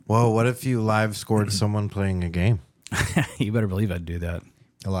Whoa, what if you live scored someone playing a game? You better believe I'd do that.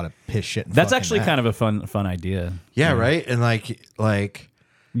 A lot of piss shit. And That's actually kind of a fun idea. Yeah, right? And like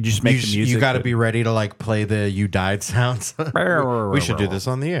you just make the music. You got to be ready to like play the "you died" sounds. We should do this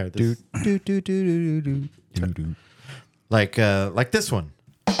on the air. Like this one.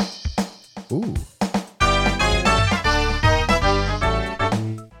 Ooh.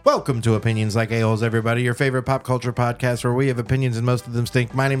 Welcome to Opinions Like A-Holes, everybody, your favorite pop culture podcast where we have opinions and most of them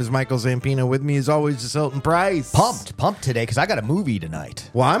stink. My name is Michael Zampino. With me, as always, is Hilton Price. Pumped today because I got a movie tonight.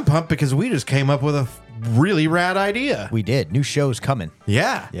 Well, I'm pumped because we just came up with a really rad idea. We did. New show's coming.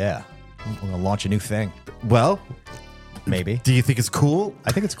 Yeah. Yeah. We're going to launch a new thing. Well, maybe. Do you think it's cool?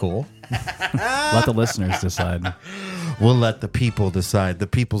 I think it's cool. Let the listeners decide. We'll let the people decide. The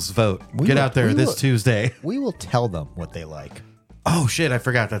people's vote. Get out there this Tuesday. We will tell them what they like. Oh, shit. I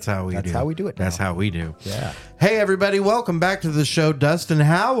forgot that's how we do it. That's how we do it now. That's how we do. Yeah. Hey, everybody. Welcome back to the show. Dustin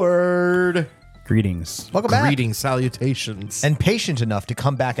Howard. Greetings. Welcome back. Greetings. Salutations. And patient enough to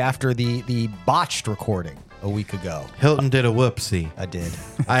come back after the botched recording a week ago. Hilton did a whoopsie. I did.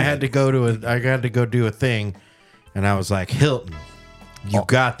 I had to go do a thing, and I was like, Hilton, you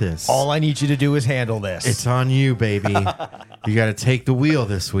got this. All I need you to do is handle this. It's on you, baby. You got to take the wheel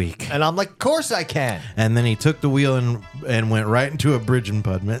this week. And I'm like, of course I can. And then he took the wheel and went right into a bridge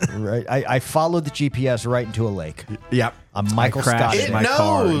impediment. Right. I followed the GPS right into a lake. Yep. I'm Michael Scott. Crashed my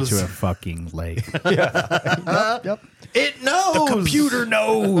car knows. into a fucking lake. Yep. It knows. The computer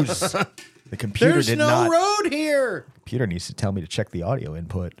knows. The computer There's did no not. road here. The computer needs to tell me to check the audio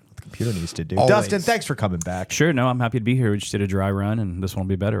input. The computer needs to do. Always. Dustin, thanks for coming back. Sure, no, I'm happy to be here. We just did a dry run, and this one will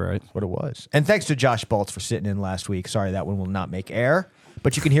be better, right? What it was. And thanks to Josh Baltz for sitting in last week. Sorry, that one will not make air.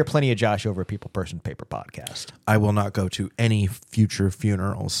 But you can hear plenty of Josh over at People Person Paper podcast. I will not go to any future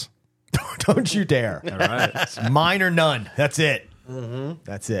funerals. Don't you dare. All right. It's mine or none. That's it. Mm-hmm.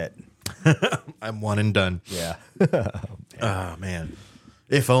 That's it. I'm one and done. Yeah. Oh, man.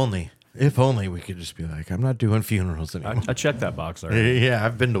 If only we could just be like, I'm not doing funerals anymore. I checked that box already. Yeah,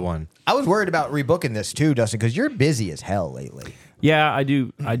 I've been to one. I was worried about rebooking this too, Dustin, because you're busy as hell lately. Yeah, I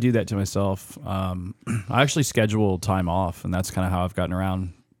do that to myself. I actually schedule time off, and that's kind of how I've gotten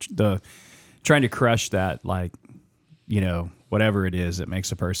around trying to crush that, like, whatever it is that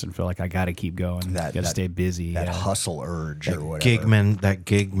makes a person feel like I got to keep going, got to stay busy. That hustle urge or whatever. That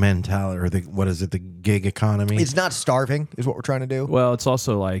gig mentality, or the gig economy. It's not starving, is what we're trying to do. Well, it's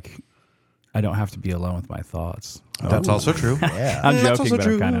also like I don't have to be alone with my thoughts. That's also true. Yeah. I'm That's joking, also but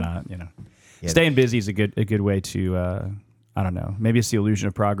true. I'm kind of not. Yeah. Staying busy is a good way to. I don't know. Maybe it's the illusion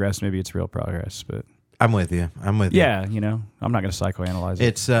of progress. Maybe it's real progress. But I'm with you. yeah, I'm not going to psychoanalyze it.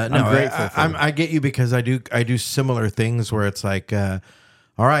 It's no. I'm grateful for it. I get you because I do similar things where it's like, all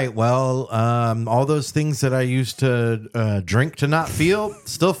right, well, all those things that I used to drink to not feel,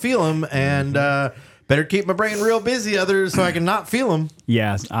 still feel them, and better keep my brain real busy, others, so I can not feel them.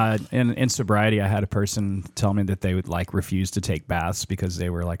 Yeah, in sobriety, I had a person tell me that they would like refuse to take baths because they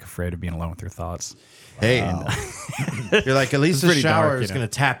were like afraid of being alone with their thoughts. Hey, you're like, at least the pretty shower dark, is going to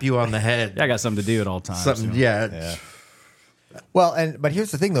tap you on the head. Yeah, I got something to do at all times. Something, yeah. Well, but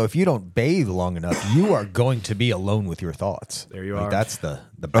here's the thing, though. If you don't bathe long enough, you are going to be alone with your thoughts. There you are. That's the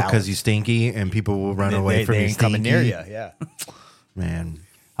balance. Because you stinky and people will run away from they you ain't coming near stinky. you. Yeah. Man.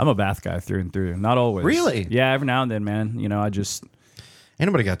 I'm a bath guy through and through. Not always. Really? Yeah, every now and then, man. I just Ain't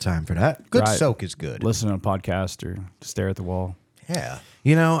nobody got time for that. Good Right. soak is good. listen to a podcast or stare at the wall. Yeah.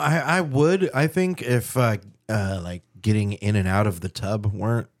 I think if like getting in and out of the tub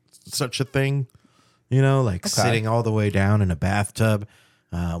weren't such a thing, sitting all the way down in a bathtub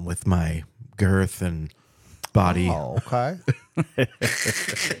with my girth and body. Oh, okay.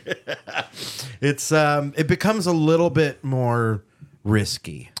 It becomes a little bit more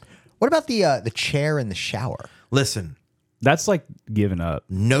risky. What about the chair in the shower? Listen, That's like giving up.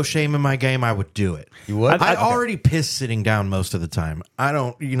 no shame in my game. I would do it. You would? I already piss sitting down most of the time. I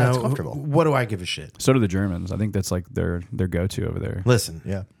don't, That's comfortable. what do I give a shit? So do the Germans. I think that's like their go-to over there. Listen,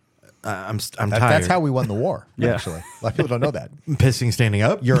 Yeah. I'm tired. That's how we won the war. Yeah. Actually, a lot of people don't know that. Pissing standing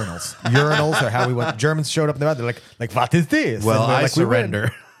up. Urinals are how we won. The Germans showed up in the bath. They're like, what is this? Well, And we're I like, "We win."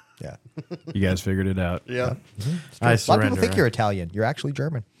 surrender. Yeah. You guys figured it out. Yeah. A I lot of surrender. people think you're Italian. You're actually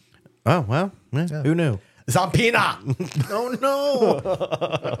German. Oh, well, who knew? Zampina. Oh, no.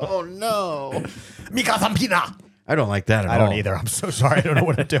 Oh, no. Mica Zampina. I don't like that at all. I don't either. I'm so sorry. I don't know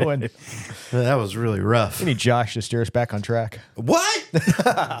what I'm doing. That was really rough. We need Josh to steer us back on track. What?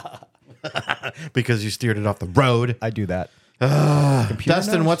 Because you steered it off the road. I do that.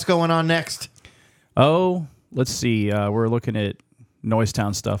 Dustin, knows. what's going on next? Oh, let's see. We're looking at Noise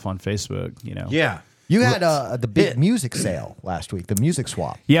Town stuff on Facebook. Yeah. You had the big music sale last week, the music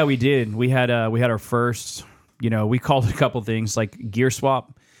swap. Yeah, we did. We had our first, we called it a couple things like gear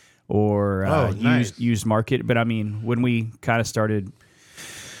swap or nice. used market. But I mean, when we kind of started,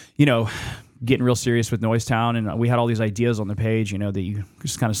 getting real serious with Noise Town, and we had all these ideas on the page, that you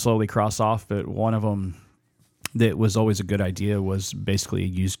just kind of slowly cross off. But one of them that was always a good idea was basically a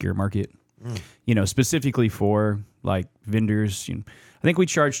used gear market, specifically for like vendors. I think we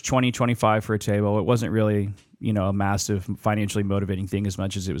charged $20-25 for a table. It wasn't really, a massive financially motivating thing as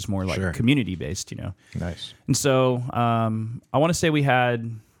much as it was more like community based, Nice. And so I want to say we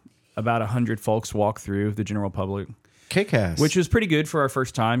had about 100 folks walk through, the general public. Kick-ass. Which was pretty good for our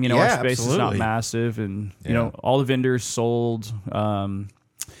first time. Our space is not massive, and all the vendors sold a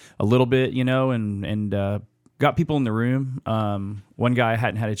little bit, and got people in the room. One guy I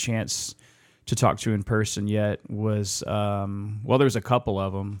hadn't had a chance to talk to in person yet was there's a couple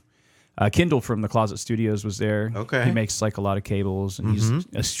of them. Kendall from the Closet Studios was there. Okay, he makes like a lot of cables, and he's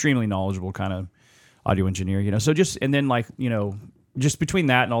extremely knowledgeable kind of audio engineer. So just just between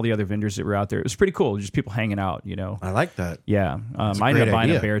that and all the other vendors that were out there, it was pretty cool. Just people hanging out, I like that. Yeah. I ended up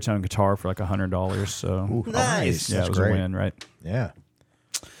buying a baritone guitar for like $100. So nice. Yeah, That's it was great. a win, right? Yeah.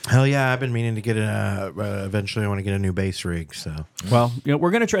 Hell yeah, I've been meaning to get eventually I want to get a new bass rig. So well,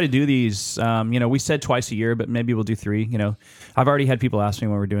 we're going to try to do these. We said twice a year, but maybe we'll do 3. I've already had people ask me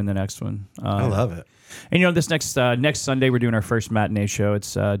when we're doing the next one. I love it. And this next Sunday we're doing our first matinee show.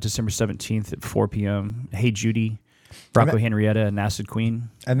 It's December 17th at 4 p.m. Hey Judy, Rocco Henrietta, and Acid Queen.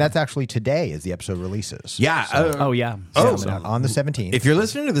 And that's actually today as the episode releases. Yeah. Yeah. Coming out on the 17th. If you're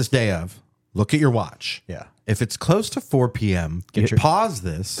listening to this day of, look at your watch. Yeah. If it's close to 4 p.m., pause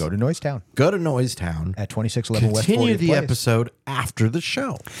this. Go to Noise Town. Go to Noise Town. At 2611 West 40th Continue the Place. episode after the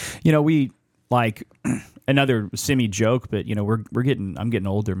show. We like another semi joke, but I'm getting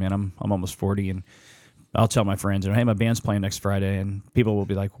older, man. I'm almost 40, and I'll tell my friends, hey, my band's playing next Friday, and people will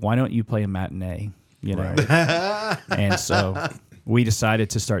be like, why don't you play a matinee? And so we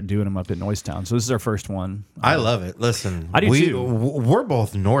decided to start doing them up at Noise Town. So this is our first one. I love it. Listen, I do too. We're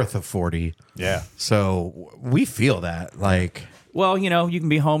both north of 40. Yeah. So we feel that. Like, well, you can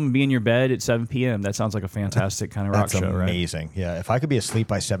be home and be in your bed at 7 p.m. That sounds like a fantastic kind of rock That's show, right? amazing. Yeah. If I could be asleep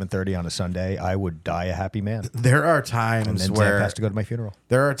by 7:30 on a Sunday, I would die a happy man. there are And times then where Zach has to go to my funeral.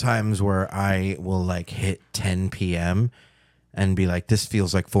 there are times where I will like hit 10 p.m. and be like, this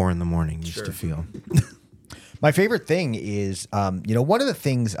feels like 4 in the morning used to feel. My favorite thing is, one of the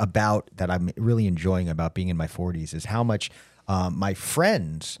things about that I'm really enjoying about being in my 40s is how much my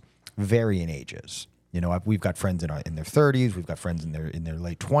friends vary in ages. We've got friends in their 30s, we've got friends in their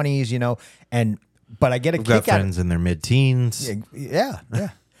late 20s, but I get a We've kick got friends in their mid-teens. Yeah.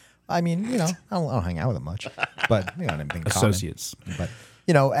 I mean, I don't hang out with them much, but anything common. Associates. But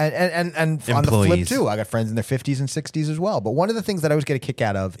and on the flip Employees. too, I got friends in their 50s and 60s as well. But one of the things that I always get a kick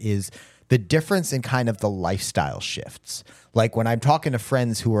out of is the difference in kind of the lifestyle shifts. Like when I'm talking to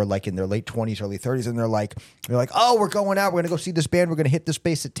friends who are like in their late 20s, early 30s, and they're like, oh, we're going out, we're going to go see this band, we're going to hit this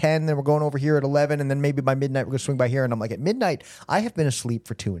space at 10, then we're going over here at 11, and then maybe by midnight we're going to swing by here. And I'm like, at midnight, I have been asleep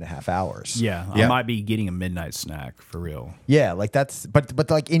for 2.5 hours. Yeah, I might be getting a midnight snack for real. Yeah, like that's, but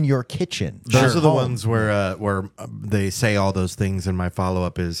like in your kitchen. Those Sure. are the Home. ones where they say all those things, and my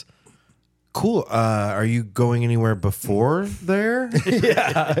follow-up is, cool. Are you going anywhere before there?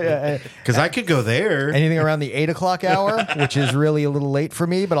 Yeah. Because I could go there. Anything around the 8 o'clock hour, which is really a little late for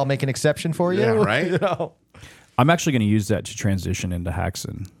me, but I'll make an exception for you. Yeah, right? I'm actually going to use that to transition into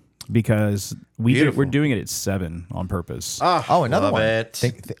Haxan because we're doing it at 7 on purpose. Oh, another love one. it.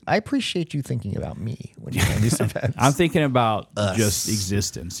 I appreciate you thinking about me when you plan these events. I'm thinking about just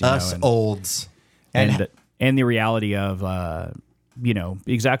existence, Us olds. and the reality of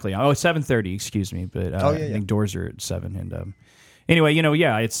exactly. Oh, it's 7:30. Excuse me, but I think doors are at 7. And anyway,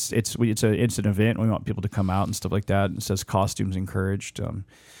 it's an event. We want people to come out and stuff like that. It says costumes encouraged.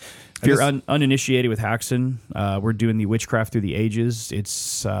 If you're uninitiated with Haxan, we're doing the Witchcraft Through the Ages.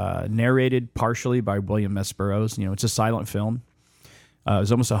 It's narrated partially by William S. Burroughs. It's a silent film.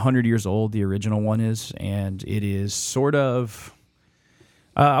 It's almost 100 years old. The original one is, and it is sort of.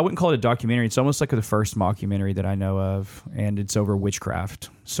 I wouldn't call it a documentary. It's almost like the first mockumentary that I know of, and it's over witchcraft.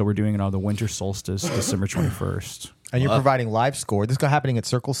 So we're doing it on the winter solstice, December 21st. And you're providing live score. This is happening at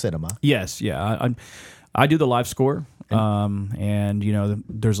Circle Cinema. Yes, yeah. I do the live score, and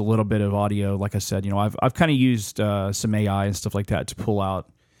there's a little bit of audio. Like I said, I've kind of used some AI and stuff like that to pull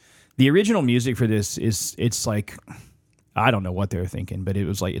out. The original music for this it's like, I don't know what they were thinking, but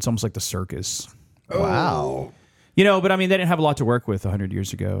it's almost like the circus. Wow. But I mean, they didn't have a lot to work with 100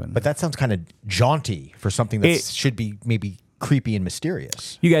 years ago. But that sounds kind of jaunty for something that should be maybe creepy and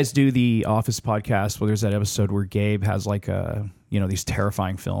mysterious. You guys do the Office podcast where there's that episode where Gabe has like these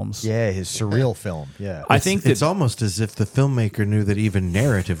terrifying films. Yeah, his surreal film. Yeah. I think it's almost as if the filmmaker knew that even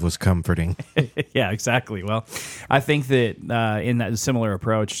narrative was comforting. Yeah, exactly. Well, I think that in that similar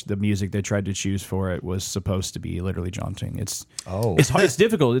approach, the music they tried to choose for it was supposed to be literally jaunting. It's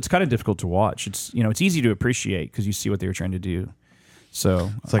difficult. It's kind of difficult to watch. It's easy to appreciate because you see what they were trying to do.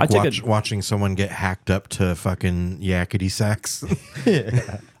 So it's like watching someone get hacked up to fucking yakety sax.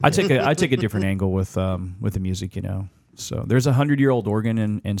 I take a different angle with the music, So there's a 100-year-old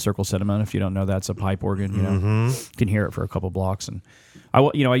organ in Circle Cinema. If you don't know, that's a pipe organ. You can hear it for a couple blocks, and I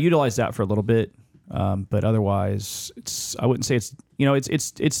utilize that for a little bit, but otherwise, I wouldn't say it's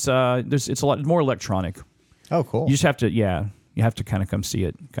it's a lot more electronic. Oh, cool. You just have to you have to kind of come see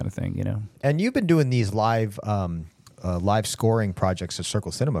it, kind of thing, And you've been doing these live scoring projects at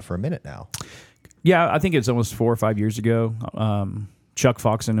Circle Cinema for a minute now. Yeah, I think it's almost 4 or 5 years ago. Chuck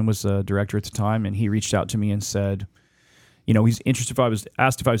Foxen was the director at the time, and he reached out to me and said, he's interested.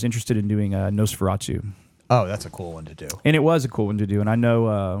 Asked if I was interested in doing Nosferatu. Oh, that's a cool one to do. And it was a cool one to do. And I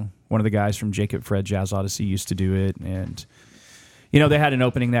know one of the guys from Jacob Fred Jazz Odyssey used to do it, and they had an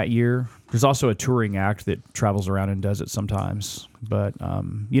opening that year. There's also a touring act that travels around and does it sometimes. But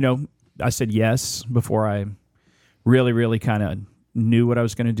I said yes before I really, really kind of knew what I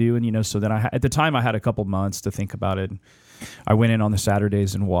was going to do. And, so then at the time I had a couple months to think about it. I went in on the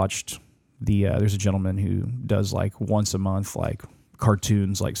Saturdays and watched there's a gentleman who does like once a month, like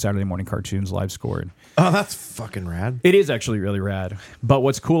cartoons, like Saturday morning cartoons live scored. Oh, that's fucking rad. It is actually really rad. But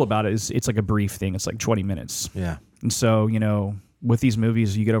what's cool about it is it's like a brief thing. It's like 20 minutes. Yeah. And so, with these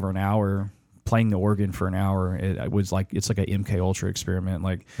movies, you get over an hour playing the organ for an hour. It's like a MK Ultra experiment.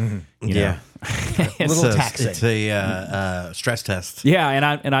 Like, yeah, it's a little taxing. It's a stress test. Yeah, and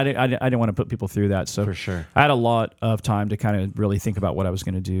I didn't want to put people through that. So for sure, I had a lot of time to kind of really think about what I was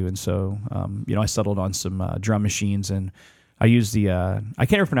going to do, and so I settled on some drum machines, and I used I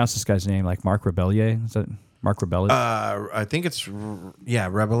can't ever pronounce this guy's name, like Mark Rebellier. Is that Mark Rebellier? I think it's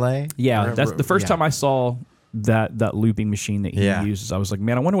Rebellier. Yeah, that's the first time I saw that looping machine that he uses. I was like,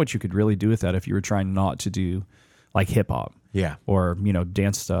 man, I wonder what you could really do with that if you were trying not to do like hip hop, or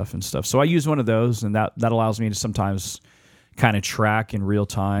dance stuff and stuff. So I use one of those, and that allows me to sometimes kind of track in real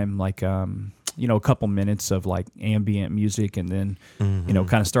time, like a couple minutes of like ambient music, and then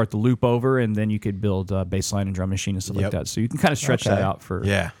kind of start the loop over, and then you could build a bass line and drum machine and stuff like that. So you can kind of stretch that out for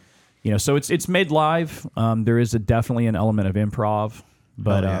so it's made live. There is definitely an element of improv,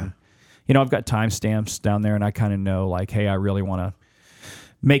 but I've got timestamps down there, and I kind of know, like, hey, I really want to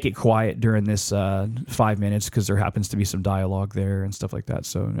make it quiet during this 5 minutes because there happens to be some dialogue there and stuff like that.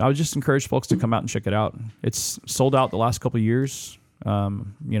 So I would just encourage folks to come out and check it out. It's sold out the last couple of years.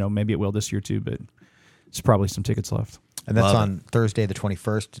 Maybe it will this year too, but there's probably some tickets left. And that's on Thursday the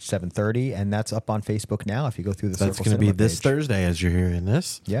 21st at 7:30, and that's up on Facebook now if you go through the Circle Cinema. That's going to be this page. Thursday as you're hearing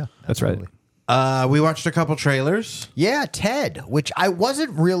this. Yeah, that's absolutely. right. We watched a couple trailers. Yeah, Ted, which I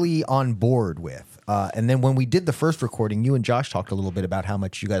wasn't really on board with. And then when we did the first recording, you and Josh talked a little bit about how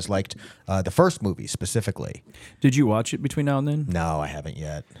much you guys liked the first movie specifically. Did you watch it between now and then? No, I haven't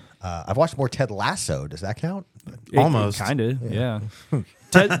yet. I've watched more Ted Lasso. Does that count? Almost. Kind of, yeah.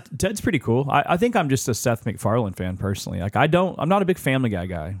 Ted's pretty cool. I think I'm just a Seth MacFarlane fan personally. Like I'm not a big Family Guy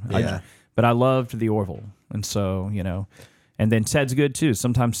guy. Yeah. But I loved The Orville. And so, and then Ted's good too.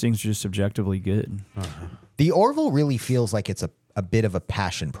 Sometimes things are just subjectively good. The Orville really feels like it's a bit of a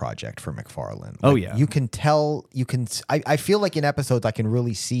passion project for MacFarlane. Oh, yeah. You can tell, I feel like in episodes I can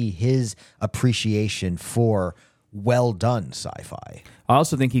really see his appreciation for well done sci-fi. I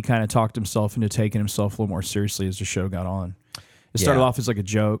also think he kind of talked himself into taking himself a little more seriously as the show got on. It started off as like a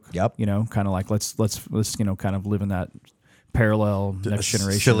joke. Yep. Kind of like let's kind of live in that parallel next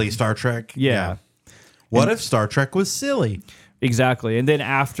generation. Silly Star Trek. Yeah. What if Star Trek was silly? Exactly. And then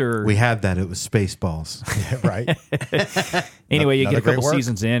after we had that, it was Spaceballs. Right. Anyway, you get a couple work.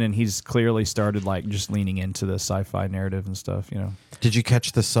 seasons in, and he's clearly started like just leaning into the sci-fi narrative and stuff. Did you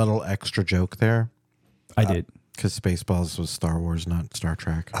catch the subtle extra joke there? I did. Because Spaceballs was Star Wars, not Star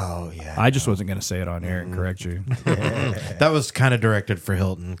Trek. Oh, yeah. I just wasn't going to say it on air and correct you. That was kind of directed for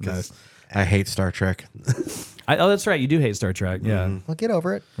Hilton because I hate Star Trek. Oh, that's right. You do hate Star Trek. Yeah. Well, get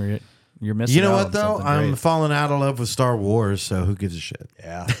over it. You're missing You know out what, though? on something I'm great. falling out of love with Star Wars, so who gives a shit?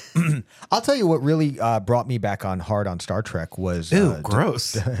 Yeah. I'll tell you what really brought me back on hard on Star Trek was... Ew,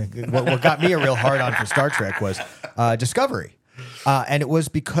 gross. what got me a real hard on for Star Trek was Discovery. And it was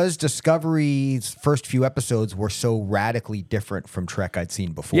because Discovery's first few episodes were so radically different from Trek I'd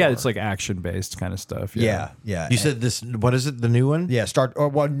seen before. Yeah, it's like action-based kind of stuff. Yeah. You said this. What is it? The new one? Yeah,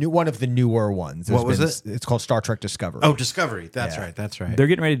 one of the newer ones. What was it? It's called Star Trek Discovery. Oh, Discovery. That's Yeah. right. That's right. They're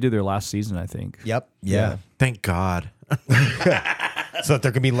getting ready to do their last season, I think. Yep. Yeah. Thank God. So that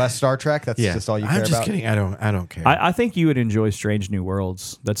there can be less Star Trek. That's just all you care I'm just about. kidding. I don't care. I think you would enjoy Strange New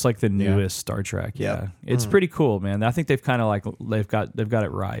Worlds. That's like the newest Star Trek. Yeah, it's pretty cool, man. I think they've kind of like they've got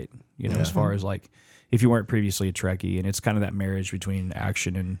it right. You know, as far as like if you weren't previously a Trekkie, and it's kind of that marriage between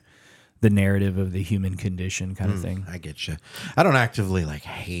action and the narrative of the human condition kind of thing. I get you. I don't actively like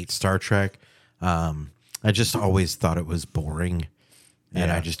hate Star Trek. I just always thought it was boring,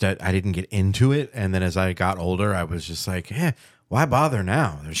 and I didn't get into it. And then as I got older, I was just like, why bother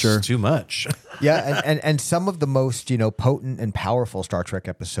now? There's just too much. Yeah, and some of the most potent and powerful Star Trek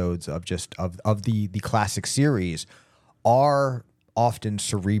episodes of the classic series are often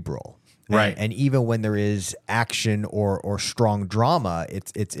cerebral. Right. And even when there is action or strong drama,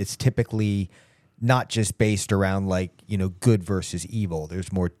 it's typically not just based around like, good versus evil.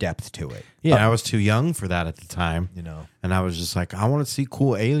 There's more depth to it. Yeah, I was too young for that at the time. And I was just like, I want to see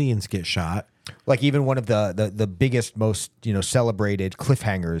cool aliens get shot. Like even one of the biggest, most celebrated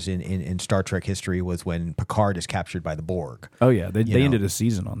cliffhangers in Star Trek history was when Picard is captured by the Borg. Oh yeah, they ended a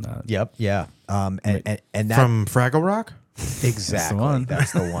season on that. Yep. Yeah. And that From Fraggle Rock? exactly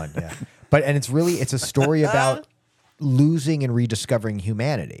that's the one. Yeah. But it's a story about losing and rediscovering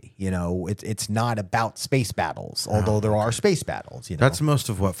humanity. It's not about space battles, although there are space battles. That's most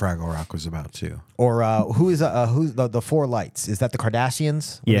of what Fraggle Rock was about too. Or who's the Four Lights? Is that the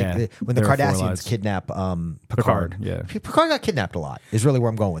Kardashians? When the there are four Kardashians lights. kidnap Picard. Picard, yeah. Picard got kidnapped a lot. Is really where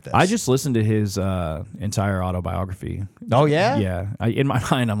I'm going with this. I just listened to his entire autobiography. Oh yeah, Yeah. In my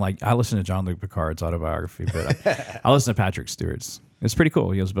mind, I'm like, I listen to John Luke Picard's autobiography, but I listen to Patrick Stewart's. It's pretty cool.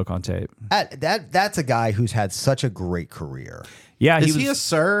 He has a book on tape. That's a guy who's had such a great career. Yeah, Is he a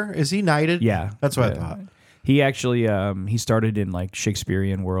sir? Is he knighted? Yeah, That's what I thought. He actually he started in like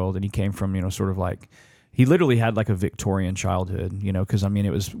Shakespearean world, and he came from sort of like he literally had like a Victorian childhood, because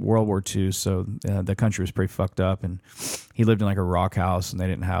it was World War II, so the country was pretty fucked up, and he lived in like a rock house, and they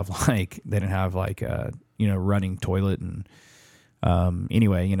didn't have like running toilet and.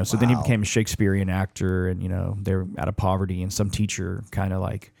 Anyway, so then he became a Shakespearean actor, and they're out of poverty, and some teacher kind of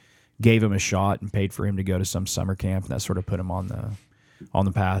like gave him a shot and paid for him to go to some summer camp, and that sort of put him on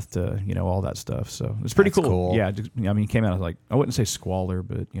the path to all that stuff. So it's pretty cool. Yeah, he came out as like, I wouldn't say squalor,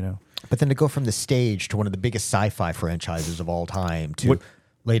 but But then to go from the stage to one of the biggest sci-fi franchises of all time to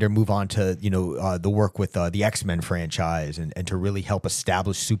later move on to the work with the X-Men franchise and to really help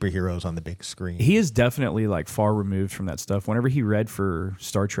establish superheroes on the big screen. He is definitely like far removed from that stuff. Whenever he read for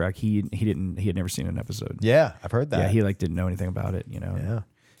Star Trek, he had never seen an episode. Yeah, I've heard that. Yeah, he like didn't know anything about it. Yeah.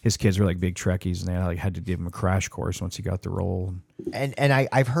 His kids were like big Trekkies, and they like had to give him a crash course once he got the role. And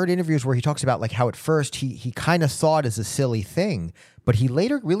I've heard interviews where he talks about like how at first he kind of saw it as a silly thing, but he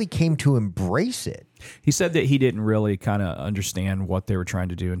later really came to embrace it. He said that he didn't really kind of understand what they were trying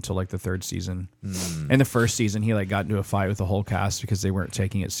to do until like the third season. In the first season, he like got into a fight with the whole cast because they weren't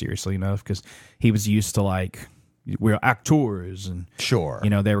taking it seriously enough, because he was used to like, we're actors and Sure.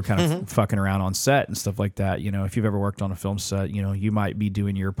 They were kind of fucking around on set and stuff like that. If you've ever worked on a film set, you might be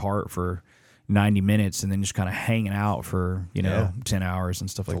doing your part for 90 minutes and then just kind of hanging out for 10 hours and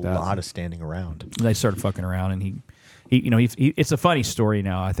stuff like that. A lot of standing around. And they started fucking around, and he it's a funny story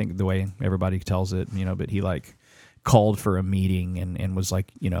now, I think, the way everybody tells it, but he like called for a meeting and was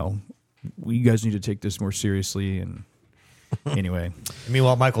like, you guys need to take this more seriously. And anyway.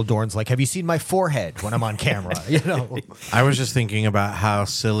 Meanwhile, Michael Dorn's like, have you seen my forehead when I'm on camera? I was just thinking about how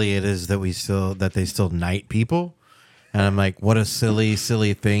silly it is that they still knight people. And I'm like, what a silly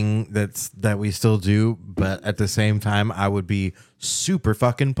thing that we still do. But at the same time, I would be super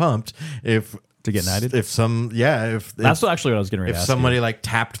fucking pumped if to get knighted. That's actually what I was getting ready to ask somebody like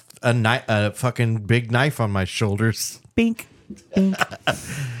tapped a fucking big knife on my shoulders. Bink. Bink.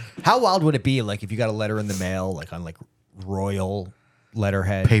 How wild would it be like if you got a letter in the mail like on like royal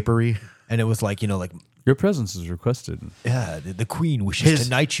letterhead, papery, and it was like like. Your presence is requested. Yeah, the Queen wishes to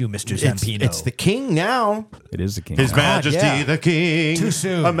knight you, Mr. Zampino. It's the King now. It is the King. His Majesty the King. Too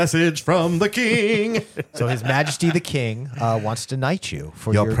soon. A message from the King. So His Majesty the King wants to knight you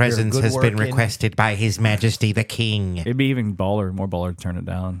for your presence good has work been requested by His Majesty the King. It'd be even more baller to turn it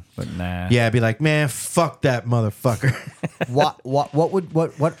down, but nah. Yeah, I'd be like, man, fuck that motherfucker.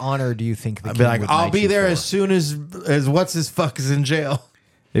 What honor do you think the I'd King be like, would I'll knight be you there for? as soon as what's his fuck is in jail.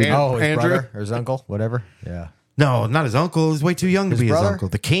 His Andrew? brother or his uncle, whatever. Yeah. No, not his uncle. He's way too young to be brother? his uncle.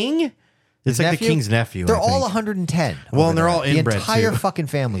 The King? It's like the king's nephew. They're I all think. 110. Well, over and they're there. all inbred, The entire too. fucking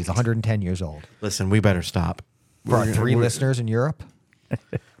family is 110 years old. Listen, we better stop. For our 3 listeners in Europe.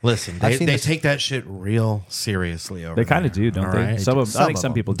 Listen, I've they seen this- take that shit real seriously over They kind of there, do, don't all they? right? Some of I think of some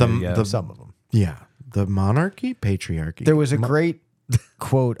them. people do. Yeah. Some of them. Yeah. The monarchy, patriarchy. There was a great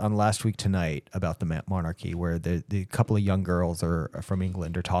quote on Last Week Tonight about the monarchy where the couple of young girls are from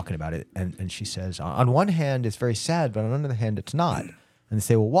England are talking about it. And she says, on one hand, it's very sad, but on the other hand, it's not. And they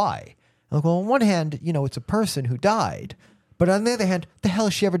say, well, why? I'm like, well, on one hand, it's a person who died. But on the other hand, the hell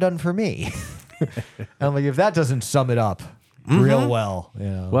has she ever done for me? And I'm like, if that doesn't sum it up real well.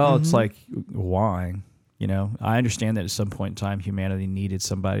 Well, it's like, why? I understand that at some point in time, humanity needed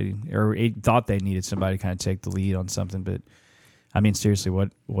somebody, or it thought they needed somebody to kind of take the lead on something. But I mean, seriously,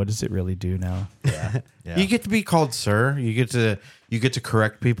 what does it really do now? Yeah. You get to be called sir. You get to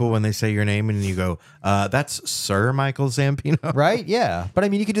correct people when they say your name, and you go, "That's Sir Michael Zampino." Right? Yeah. But I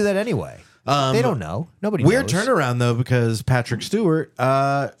mean, you could do that anyway. They don't know. Nobody Weird knows. turnaround though, because Patrick Stewart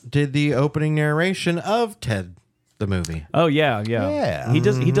did the opening narration of Ted the movie Oh yeah. Yeah. He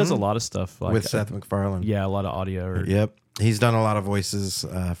does a lot of stuff like with Seth MacFarlane. Yeah, a lot of audio. Or, Yep. He's done a lot of voices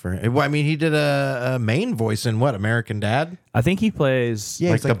for. Well, I mean, he did a main voice in what, American Dad? I think he plays.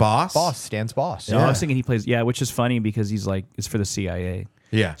 Yeah, Like he's the boss? Stan's boss. No, I was thinking he plays. Yeah, which is funny because he's like it's for the CIA.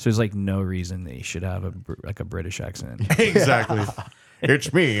 Yeah. So there's like no reason that he should have a British accent. Exactly.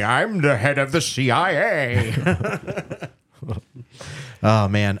 It's me. I'm the head of the CIA. Oh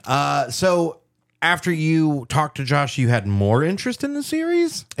man. So after you talked to Josh, you had more interest in the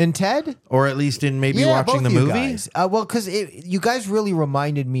series, And Ted? or at least in maybe watching both the you movie. guys. Well, because you guys really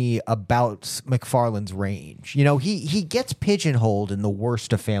reminded me about McFarlane's range. He gets pigeonholed in the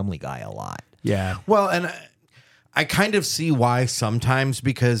worst of Family Guy a lot. Yeah. Well, and I kind of see why sometimes,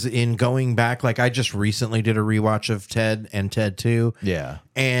 because in going back, like I just recently did a rewatch of Ted and Ted 2. Yeah.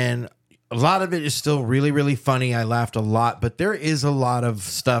 And a lot of it is still really, really funny. I laughed a lot, but there is a lot of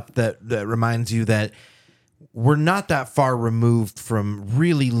stuff that reminds you that we're not that far removed from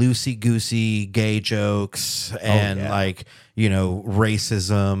really loosey-goosey gay jokes and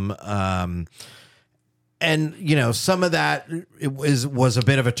racism. And some of that was a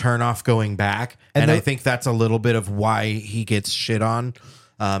bit of a turnoff going back. And I think that's a little bit of why he gets shit on,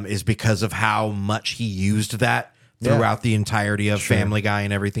 is because of how much he used that throughout the entirety of Family Guy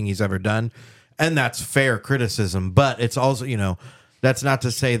and everything he's ever done. And that's fair criticism. But it's also, that's not to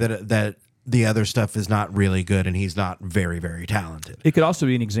say that the other stuff is not really good and he's not very, very talented. It could also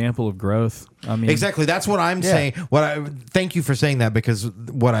be an example of growth. I mean, Exactly. That's what I'm saying. Thank you for saying that, because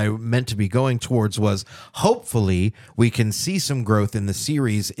what I meant to be going towards was hopefully we can see some growth in the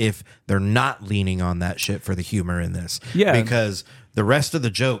series if they're not leaning on that shit for the humor in this. Yeah. Because the rest of the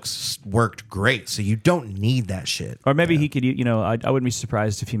jokes worked great, so you don't need that shit. Or maybe he could, I wouldn't be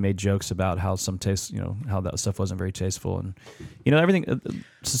surprised if he made jokes about how some taste, how that stuff wasn't very tasteful, and everything.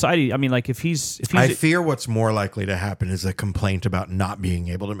 Society. I mean, like if he's. I fear what's more likely to happen is a complaint about not being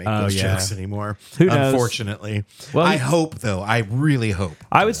able to make those jokes anymore. Who knows? Unfortunately, Well, I hope though. I really hope.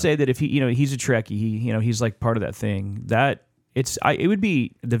 I would say that if he's a Trekkie, he's like part of that thing. That it would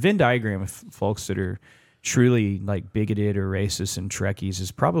be the Venn diagram of folks that are truly like bigoted or racist and Trekkies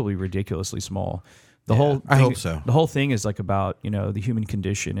is probably ridiculously small. I hope so. The whole thing is like about the human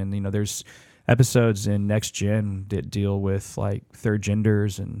condition, and there's episodes in Next Gen that deal with like third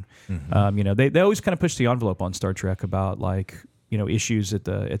genders, and they always kind of push the envelope on Star Trek about like issues at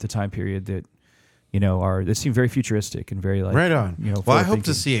the time period that that seem very futuristic and very like right on. Well, I hope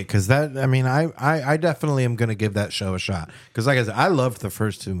to forward-thinking. see it, because I definitely am going to give that show a shot, because like I said, I loved the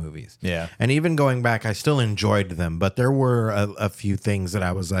first 2 movies. Yeah. And even going back, I still enjoyed them, but there were a few things that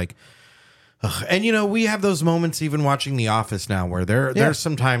I was like, ugh. And we have those moments even watching The Office now where there's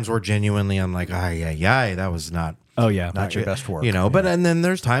some times where genuinely I'm like, that was not. Oh yeah, Not your best work. But and then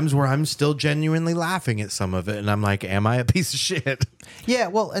there's times where I'm still genuinely laughing at some of it, and I'm like, am I a piece of shit? Yeah,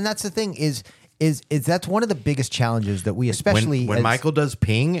 well, and that's the thing is that's one of the biggest challenges that we especially when Michael does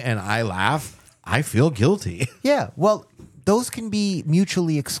ping and I laugh, I feel guilty. Yeah, well, those can be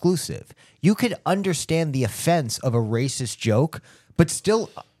mutually exclusive. You could understand the offense of a racist joke, but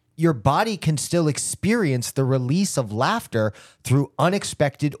still your body can still experience the release of laughter through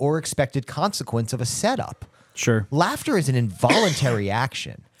unexpected or expected consequence of a setup. Sure. Laughter is an involuntary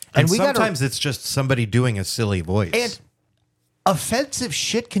action. And we sometimes it's just somebody doing a silly voice. and offensive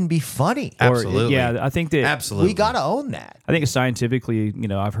shit can be funny. Absolutely. I think that Absolutely. We got to own that. I think scientifically,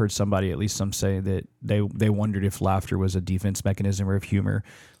 I've heard somebody, at least some say that they wondered if laughter was a defense mechanism or if humor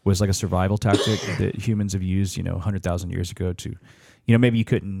was like a survival tactic that humans have used, 100,000 years ago to, maybe you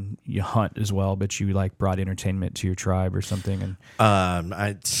couldn't hunt as well, but you like brought entertainment to your tribe or something. And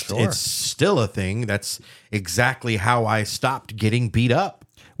It's still a thing. That's exactly how I stopped getting beat up.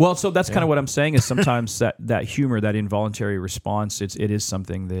 well, so that's kind of what I'm saying is sometimes that humor, that involuntary response, it is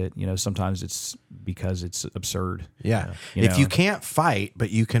something that, sometimes it's because it's absurd. Yeah. You If know? you can't fight, but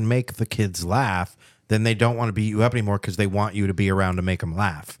you can make the kids laugh, then they don't want to beat you up anymore because they want you to be around to make them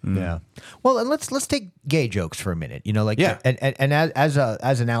laugh. Yeah. Well, and let's take gay jokes for a minute. Yeah. And as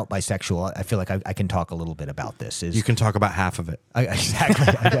an out bisexual, I feel like I can talk a little bit about this. You can talk about half of it. Exactly.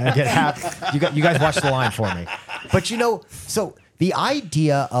 I get half. You guys watch the line for me. But so the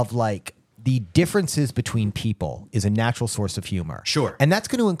idea of like the differences between people is a natural source of humor. Sure. And that's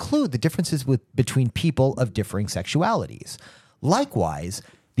going to include the differences between people of differing sexualities. Likewise,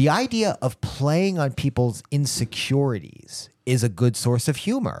 the idea of playing on people's insecurities is a good source of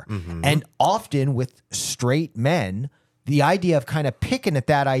humor. Mm-hmm. And often with straight men, the idea of kind of picking at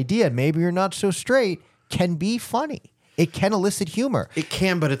that idea, maybe you're not so straight, can be funny. It can elicit humor. It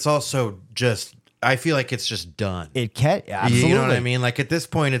can, but it's also just, I feel like it's just done. It can, absolutely. You know what I mean? Like at this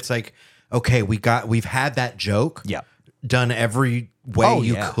point, it's like, okay, we've had that joke. Yeah. Done every way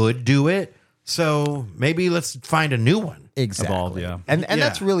you could do it. So maybe let's find a new one. Exactly. Evolve, yeah. And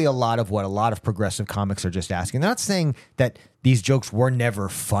that's really a lot of what a lot of progressive comics are just asking. They're not saying that these jokes were never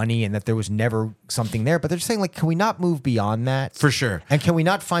funny and that there was never something there, but they're just saying, like, can we not move beyond that? For sure. And can we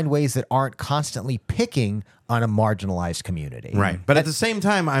not find ways that aren't constantly picking on a marginalized community? Right. But at the same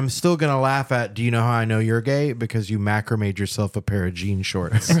time, I'm still going to laugh at, do you know how I know you're gay? Because you macrameed yourself a pair of jean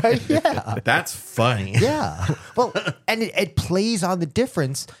shorts. Right? Yeah. That's funny. Yeah. Well, and it plays on the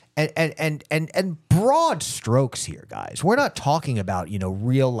difference and broad strokes here, guys. We're not talking about,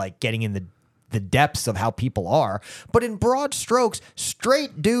 real like getting in the depths of how people are, but in broad strokes,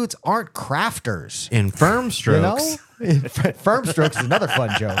 straight dudes aren't crafters. In firm strokes. Firm strokes is another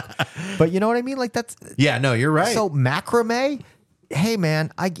fun joke. But you know what I mean? Like that's Yeah, no, you're right. so macrame. Hey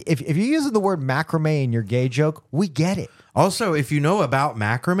man, if you're using the word macrame in your gay joke, we get it. Also, if you know about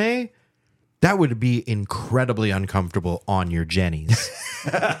macrame, that would be incredibly uncomfortable on your jennies.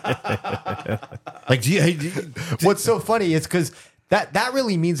 Like, What's so funny is because that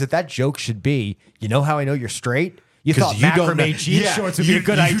really means that joke should be, you know how I know you're straight? You thought macrame jean shorts would be a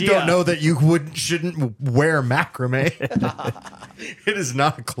good idea. You don't know that you shouldn't wear macrame. It is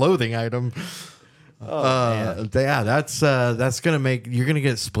not a clothing item. Yeah, that's gonna make you're gonna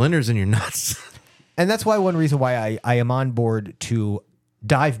get splinters in your nuts. And that's why one reason why I am on board to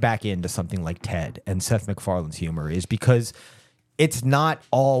dive back into something like Ted and Seth MacFarlane's humor is because it's not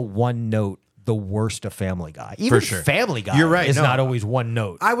all one note. The worst of Family Guy. Even For sure. Family Guy You're right, is no. not always one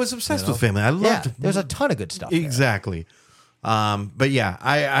note. I was obsessed with Family. I loved. There's a ton of good stuff. There. Exactly. But yeah,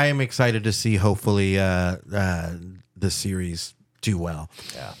 I am excited to see hopefully the series do well.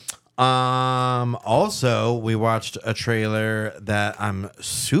 Yeah. Also, we watched a trailer that I'm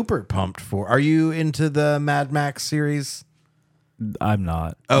super pumped for. Are you into the Mad Max series? I'm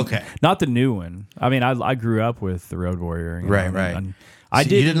not. Okay. Not the new one. I mean, I grew up with the Road Warrior. Right. And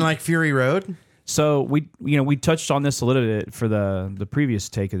You didn't like Fury Road? So we touched on this a little bit for the previous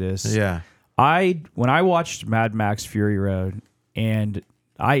take of this. Yeah. When I watched Mad Max Fury Road, and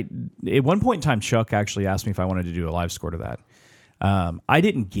at one point in time, Chuck actually asked me if I wanted to do a live score to that. I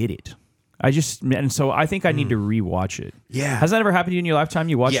didn't get it. And so I think I need to rewatch it. Yeah. Has that ever happened to you in your lifetime?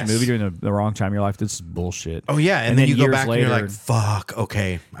 You watch Yes. a movie during the wrong time in your life? This is bullshit. Oh yeah, and then you go years back and you're like, "Fuck,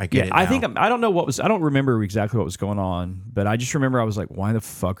 okay, I get it." Now. I don't know I don't remember exactly what was going on, but I just remember I was like, why the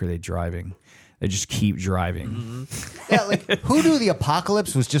fuck are they driving? They just keep driving. Mm-hmm. Yeah, like who knew the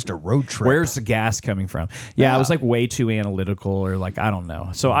apocalypse was just a road trip? Where's the gas coming from? Yeah, it was like way too analytical, or like I don't know.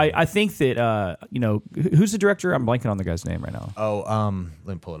 So I think that who's the director? I'm blanking on the guy's name right now. Oh,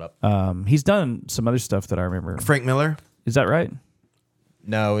 let me pull it up. He's done some other stuff that I remember. Frank Miller, Is that right?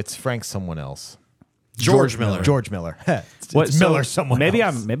 No, it's Frank someone else. George Miller. George Miller. It's Miller someone maybe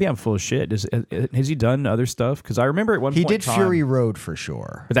else. I'm full of shit. Has he done other stuff? Because I remember at one He point did in time, Fury Road for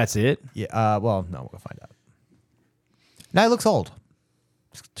sure. but that's it. Yeah. Well, no, we'll find out. Now he looks old.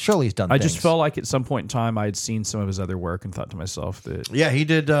 Surely he's done. I things. just felt like at some point in time I had seen some of his other work and thought to myself that. Yeah, he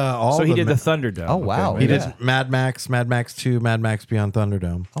did all. So he the did the Thunderdome. Oh, wow. He Yeah. did Mad Max 2, Mad Max Beyond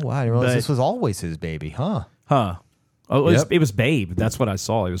Thunderdome. Oh wow! I didn't realize But- this was always his baby, huh? Huh. Oh, it, Yep. it was Babe. That's what I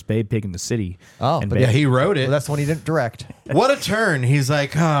saw. It was Babe Pig in the City. Oh, and but Babe. Yeah, he wrote it. Well, that's the one he didn't direct. What a turn! He's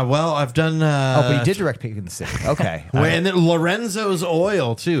like, well, I've done. Oh, but he did direct Pig in the City. Okay. And then Lorenzo's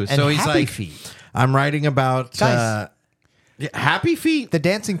Oil too. So he's Happy like, Feet. I'm writing about Guys. Happy Feet. The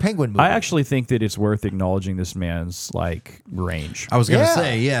Dancing Penguin movie. I actually think that it's worth acknowledging this man's like range. I was gonna Yeah.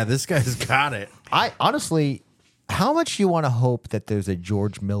 say, yeah, this guy's got it. I honestly, How much do you want to hope that there's a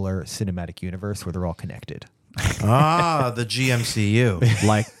George Miller cinematic universe where they're all connected? The GMCU.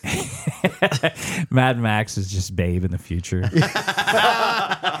 Like Mad Max is just Babe in the future.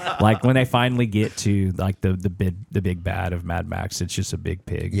 Like when they finally get to like the big bad of Mad Max, it's just a big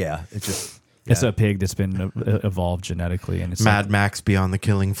pig. Yeah, it's just It's a pig that's been evolved genetically, and it's Mad Max Beyond the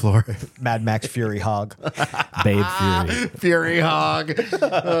Killing Floor. Mad Max Fury Hog. Babe Fury. Fury Hog.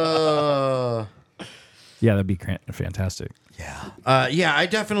 Yeah, that'd be fantastic. Yeah, I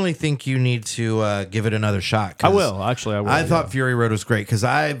definitely think you need to give it another shot. I will. Actually, I will. I thought Fury Road was great because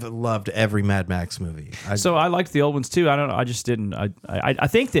I've loved every Mad Max movie. So I liked the old ones too. I don't know. I just didn't. I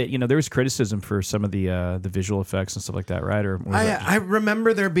think that there was criticism for some of the visual effects and stuff like that, right? Or was that I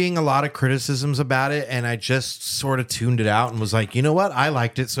remember there being a lot of criticisms about it, and I just sort of tuned it out and was like, you know what? I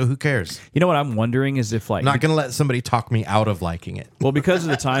liked it, so who cares? you know what I'm wondering is if like I'm not going to let somebody talk me out of liking it. well, because of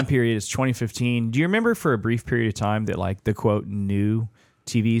the time period, it's 2015. Do you remember for a brief period of time that like the quote new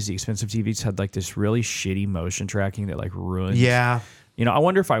TVs, the expensive TVs, had like this really shitty motion tracking that like ruined. Yeah. I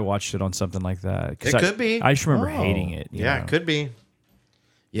wonder if I watched it on something like that. It could be. I just remember hating it. you know? It could be.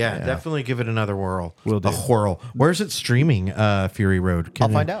 Yeah, definitely give it another whirl. Will do. A whirl. Where's it streaming, Fury Road? I'll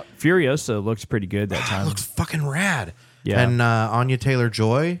find out. Furiosa looked pretty good that It time. looks fucking rad. Yeah. And Anya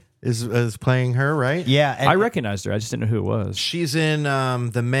Taylor-Joy is playing her, right? Yeah, and I recognized her. I just didn't know who it was. She's in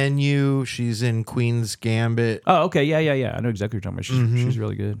The Menu. She's in Queen's Gambit. Oh, okay. Yeah. I know exactly what you're talking about. She's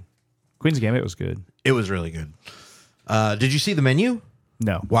really good. Queen's Gambit was good. It was really good. Did you see The Menu?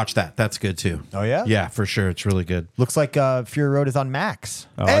 No. Watch that. That's good too. Oh, yeah? Yeah, for sure. It's really good. looks like Fury Road is on Max.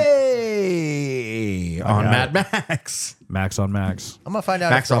 Hey, on Mad Max. Max on Max. I'm gonna find out.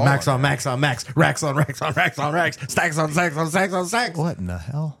 Max if they're on all Max on Max on Max. Racks on racks on racks on racks. Stacks on stacks on stacks on stacks. What in the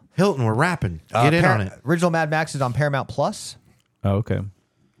hell? Hilton, we're rapping. Get in on it. Original Mad Max is on Paramount Plus. Oh, okay.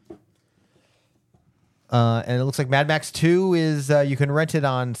 And it looks like Mad Max 2 is you can rent it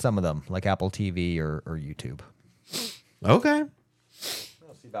on some of them, like Apple TV or YouTube. Okay.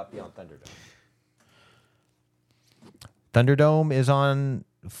 We'll see about Beyond Thunderdome. Thunderdome is on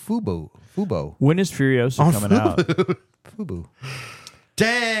Fubo. When is Furiosa coming out? Fubo.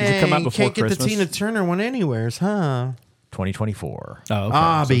 Dang. Does it come out before Can't get the Christmas? Tina Turner one anywheres, huh? 2024. Oh, okay.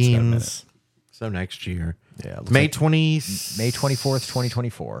 Ah, So it's got a minute. beans. So next year. Yeah, it looks May like 20. May 24th,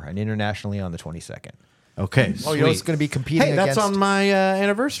 2024, and internationally on the 22nd. Okay. Oh, you know it's going to be competing Hey, that's against... on my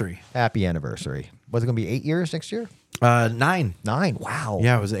anniversary. Happy anniversary. Was it going to be 8 years next year? 9. 9. Wow.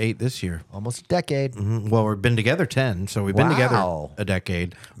 Yeah, it was 8 this year. Almost a decade. Well, we've been together 10, so we've been together Wow. a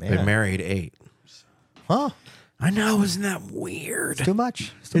decade. Man. Been married 8. Huh? I know, isn't that weird? Too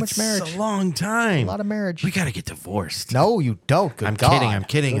much. It's too much It's marriage. a long time. A lot of marriage. We got to get divorced. No, you don't. Good I'm God. kidding. I'm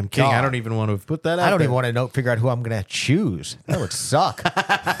kidding. Good I'm kidding. I God. don't even want to put that out I don't there. even want to figure out who I'm going to choose. That would suck.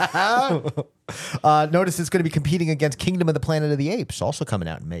 Notice it's going to be competing against Kingdom of the Planet of the Apes, also coming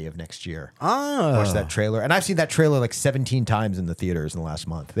out in May of next year. Watch that trailer. And I've seen that trailer like 17 times in the theaters in the last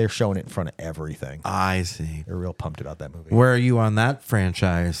month. They're showing it in front of everything. I see. They're real pumped about that movie. Where are you on that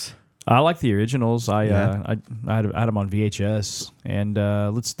franchise? I like the originals. I Yeah. I had them on VHS, and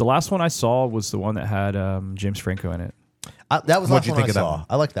the last one I saw was the one that had James Franco in it. That was the What'd last you one think I of that saw. one?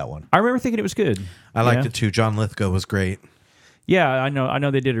 I like that one. I remember thinking it was good. I liked Yeah. it too. John Lithgow was great. Yeah, I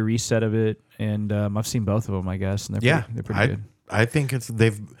know they did a reset of it, and I've seen both of them, I guess, and they're pretty good. I think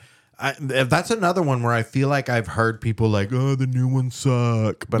that's another one where I feel like I've heard people like, oh, the new ones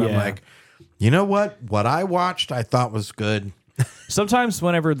suck. But I'm Yeah. like, you know what? What I watched, I thought was good. Sometimes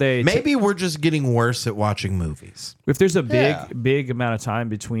whenever they Maybe we're just getting worse at watching movies. if there's a Yeah. big amount of time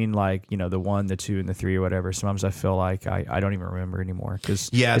between like the 1, the 2, and the 3 or whatever, sometimes I feel like I don't even remember anymore because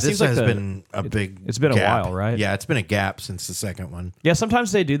This has been a big it's been a gap. while, right? Yeah, it's been a gap since the second one. Yeah,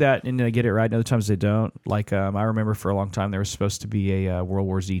 sometimes they do that and they get it right, and other times they don't. Like I remember for a long time there was supposed to be a World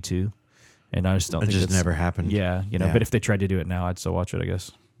War Z 2, and I just don't It think just it's- never happened. Yeah, Yeah. But if they tried to do it now, I'd still watch it, I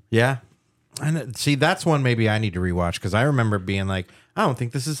guess. Yeah. And see, that's one maybe I need to rewatch because I remember being like, I don't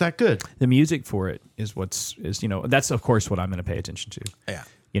think this is that good. The music for it is that's of course what I'm going to pay attention to.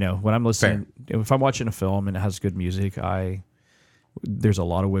 Yeah. When I'm listening, if I'm watching a film and it has good music, there's a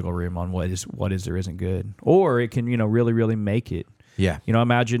lot of wiggle room on what is or isn't good, or it can really really make it. Yeah.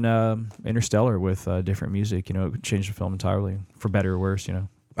 Imagine Interstellar with different music. It could change the film entirely for better or worse.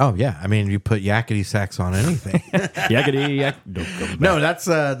 Oh yeah. I mean, you put yakety sax on anything. Yakety yak. Don't come back. No, that's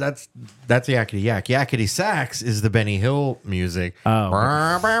yakety yak. Yakety sax is the Benny Hill music. Oh.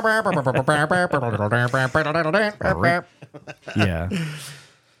 Yeah.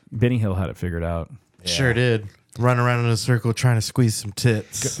 Benny Hill had it figured out. Sure did. Running around in a circle trying to squeeze some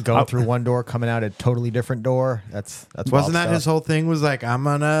tits. Going through one door, coming out a totally different door. That's Wasn't that his whole thing? Was like, I'm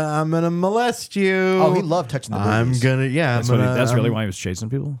gonna molest you. Oh, he loved touching the boobies. That's really why he was chasing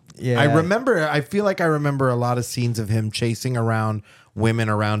people. Yeah, I feel like I remember a lot of scenes of him chasing around women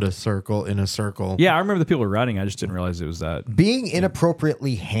around a circle in a circle. Yeah, I remember the people were running. I just didn't realize it was that. Being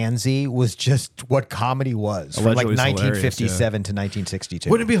inappropriately handsy was just what comedy was from like Allegedly 1957 to 1962.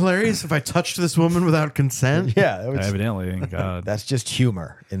 Wouldn't it be hilarious if I touched this woman without consent? Yeah, that was, Evidently, God. that's just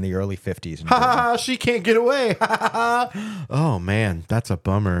humor in the early 50s. Ha ha ha! She can't get away. Ha ha ha! Oh man, that's a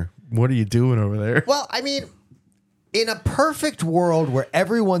bummer. What are you doing over there? Well, I mean, in a perfect world where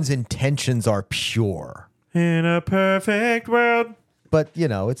everyone's intentions are pure, In a perfect world. but you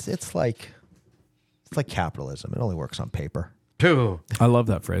know, it's like capitalism. It only works on paper. Ooh. I love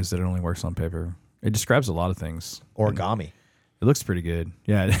that phrase that it only works on paper. It describes a lot of things. Origami. It looks pretty good.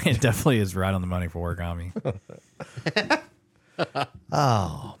 Yeah, it definitely is right on the money for origami.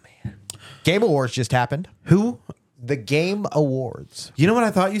 Oh man, Game Awards just happened. Who? The Game Awards. You know what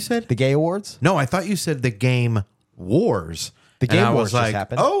I thought you said? The Gay Awards. No, I thought you said the Game Wars. The Game And I Wars was just like,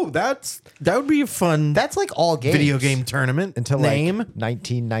 happened. oh, that would be a fun That's like all games. video game tournament until name. like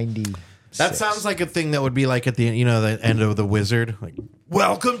 1990. That sounds like a thing that would be like at the the end of The Wizard. Like,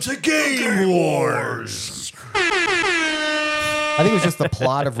 welcome to Game Wars. I think it was just the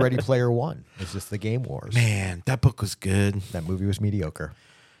plot of Ready Player One. It's just the Game Wars. Man, that book was good. That movie was mediocre.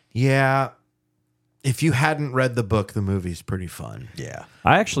 Yeah. If you hadn't read the book, the movie's pretty fun. Yeah.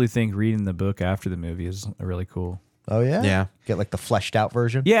 I actually think reading the book after the movie is really cool. Oh yeah. Yeah. Get like the fleshed out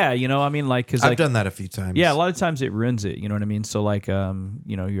version. Yeah, I mean, like, because I've done that a few times. yeah, a lot of times it ruins it. You know what I mean? So like,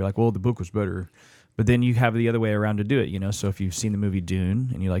 you're like, well, the book was better, but then you have the other way around to do it. So if you've seen the movie Dune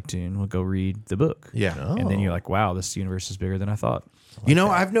and you like Dune, well, go read the book. Yeah. And then you're like, wow, this universe is bigger than I thought.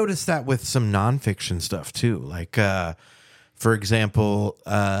 I've noticed that with some nonfiction stuff too. Like, for example,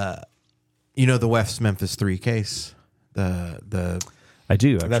 the West Memphis 3 case. The I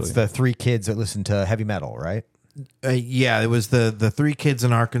do actually. That's the 3 kids that listen to heavy metal, right? it was the 3 kids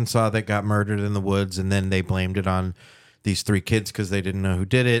in Arkansas that got murdered in the woods, and then they blamed it on these 3 kids because they didn't know who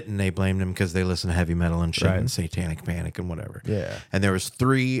did it, and they blamed them because they listened to heavy metal and shit Right. and Satanic Panic and whatever. Yeah. And there was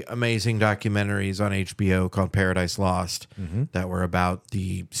 3 amazing documentaries on HBO called Paradise Lost that were about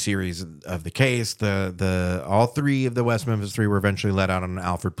the series of the case. The all 3 of the West Memphis 3 were eventually let out on an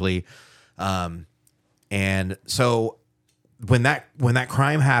Alford plea. And so when that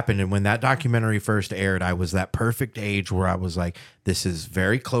crime happened and when that documentary first aired, I was that perfect age where I was like, this is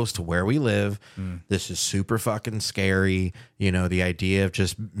very close to where we live. This is super fucking scary. The idea of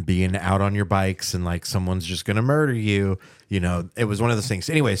just being out on your bikes and like someone's just going to murder you. It was one of those things.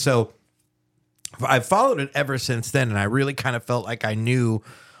 Anyway, so I've followed it ever since then. And I really kind of felt like I knew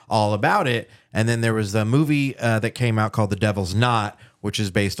all about it. And then there was the movie that came out called The Devil's Knot, which is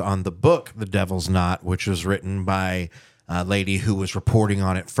based on the book The Devil's Knot, which was written by a lady who was reporting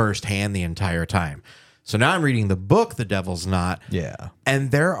on it firsthand the entire time. So now I'm reading the book The Devil's Knot. Yeah.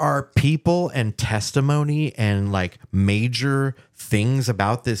 And there are people and testimony and like major things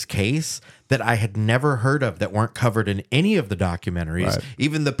about this case that I had never heard of that weren't covered in any of the documentaries, Right.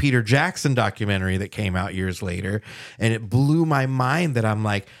 even the Peter Jackson documentary that came out years later. And it blew my mind that I'm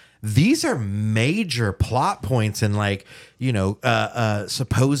like, these are major plot points and like,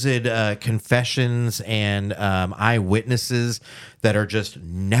 supposed confessions and eyewitnesses that are just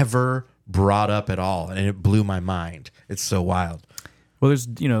never brought up at all. And it blew my mind. It's so wild. Well, there's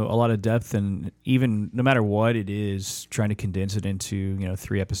a lot of depth, and even no matter what it is, trying to condense it into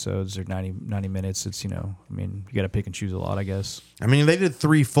 3 episodes or 90 minutes. It's you got to pick and choose a lot, I guess. I mean, they did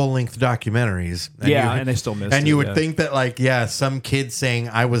 3 full-length documentaries. And they still missed it. And you would think that, like, some kid saying,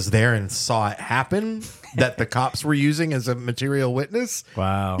 I was there and saw it happen, that the cops were using as a material witness.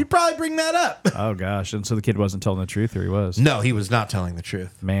 Wow. You'd probably bring that up. Oh, gosh. And so the kid wasn't telling the truth, or he was? No, he was not telling the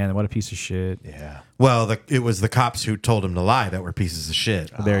truth. Man, what a piece of shit. Yeah. Well, it was the cops who told him to lie that were pieces of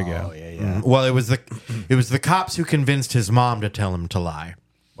shit. There you go. Oh, yeah. Well, it was the cops who convinced his mom to tell him to lie.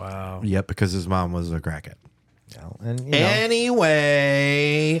 Wow. Yep, because his mom was a crackhead. And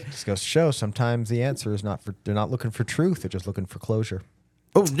Anyway. just goes to show sometimes the answer is they're not looking for truth, they're just looking for closure.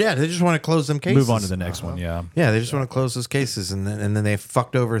 Oh, yeah, they just want to close them cases. Move on to the next one, yeah. Yeah, they just want to close those cases, and then they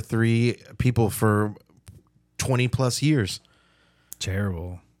fucked over 3 people for 20 plus years.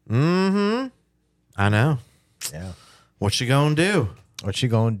 Terrible. I know. Yeah. What you gonna do? What you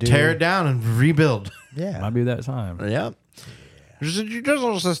gonna do? Tear it down and rebuild. Yeah. Might be that time. Yep. There's a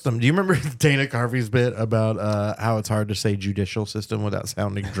judicial system. Do you remember Dana Carvey's bit about how it's hard to say judicial system without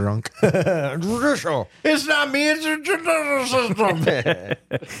sounding drunk? Judicial. It's not me, it's a judicial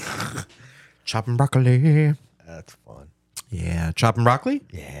system. Chopping broccoli. That's fun. Yeah, chopping broccoli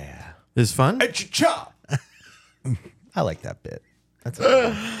Yeah. is fun. Chop. I like that bit. That's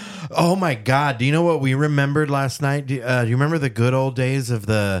Oh my God! Do you know what we remembered last night? Do you remember the good old days of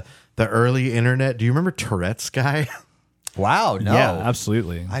the early internet? Do you remember Tourette's guy? wow. No. Yeah,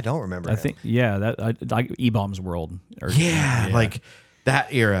 absolutely. I don't remember. I him. think like E-Bomb's World. Yeah, like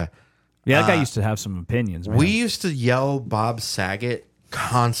that era. Yeah, that guy used to have some opinions. Man. We used to yell Bob Saget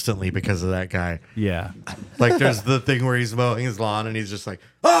constantly because of that guy. Yeah. Like there's the thing where he's mowing his lawn and he's just like,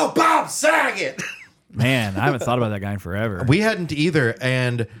 "Oh, Bob Saget." Man, I haven't thought about that guy in forever. We hadn't either,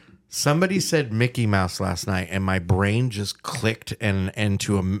 and somebody said Mickey Mouse last night, and my brain just clicked and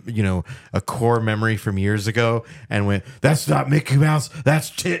into a core memory from years ago, and went, "That's not Mickey Mouse, that's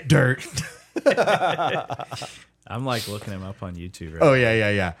tit dirt." I'm like looking him up on YouTube. Right Oh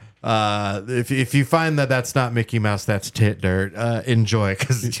yeah. If you find that that's not Mickey Mouse, that's tit dirt. Enjoy,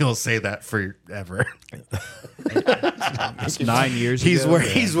 because you'll say that forever. It's 9 years He's ago.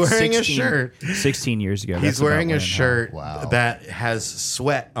 he's wearing 16 a shirt. 16 years ago. He's That's about wearing a when, shirt Wow. that has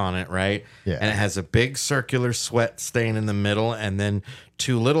sweat on it, right? Yeah. And it has a big circular sweat stain in the middle and then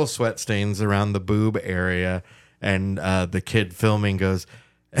two little sweat stains around the boob area. And the kid filming goes,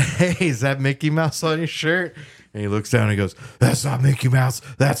 "Hey, is that Mickey Mouse on your shirt?" And he looks down and he goes, "That's not Mickey Mouse.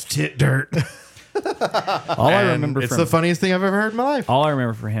 That's tit dirt." All I remember it's from the funniest thing I've ever heard in my life. all I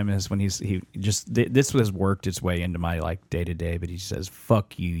remember from him is when this has worked its way into my like day to day, but he says,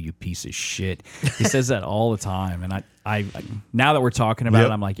 "Fuck you, you piece of shit." He says that all the time, and I now that we're talking about Yep.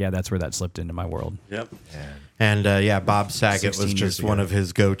 it, I'm like, yeah, that's where that slipped into my world. Yep. And Bob Saget was 16 just years one ago. of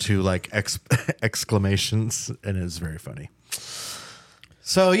his go-to like exclamations, and it was very funny.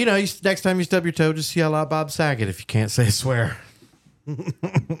 So next time you stub your toe, just yell out Bob Saget if you can't say swear.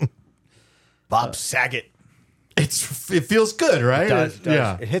 Bob Saget. It feels good, right? It does.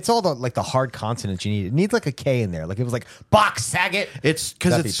 Yeah. It hits all the hard consonants you need. It needs like a K in there. Like it was like Box Saget. It's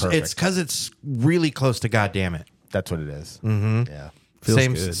That'd because be perfect. it's because it's really close to goddamn it. That's what it is. Mm-hmm. Yeah. Feels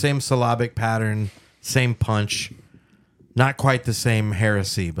good. Same syllabic pattern, same punch. Not quite the same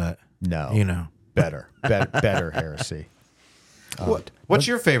heresy, but No. Better heresy. What's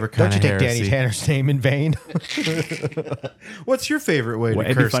your favorite kind Don't you of take heresy? Danny Tanner's name in vain? What's your favorite way Well,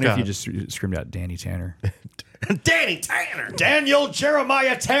 to it'd be curse funny God? if you just screamed out Danny Tanner. Danny Tanner. Daniel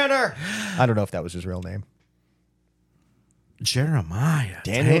Jeremiah Tanner. I don't know if that was his real name. Jeremiah.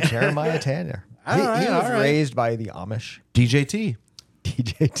 Daniel Jeremiah Tanner. He was raised by the Amish. DJT.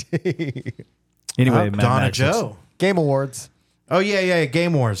 DJT. Anyway, Oh, Mad Donna Max, Joe. Game Awards. Oh, yeah.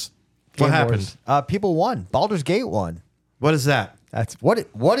 Game Wars. What Game happened? Wars. People won. Baldur's Gate won. What is that? That's what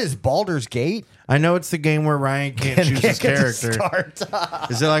is Baldur's Gate? I know it's the game where Ryan can't choose his Can't get to character.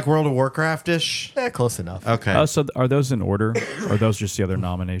 start. Is it like World of Warcraft-ish? Close enough. Okay. Oh, so are those in order? Or are those just the other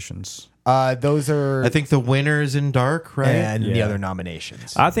nominations? Those are I think the winner is in Dark, right? and the Yeah. other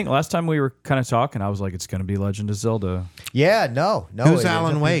nominations. I think last time we were kind of talking, I was like, it's going to be Legend of Zelda. Yeah, no. Who's it Alan ends up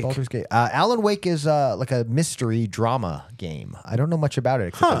being Wake? Baldur's Gate. Alan Wake is like a mystery drama game. I don't know much about it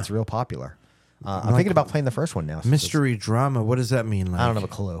except that it's real popular. I'm thinking about playing the first one now. Mystery drama. What does that mean? Like, I don't have a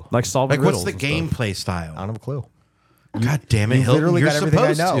clue. Like solving Like, what's riddles the and stuff. gameplay style? I don't have a clue. God damn it, You Hilton! literally You're got everything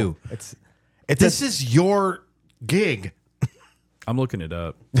I supposed know. to. It's This is your gig. I'm looking it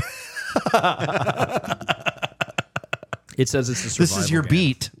up. It says it's a survival This is your game.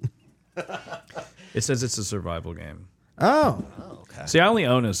 beat. It says it's a survival game. Oh, See, I only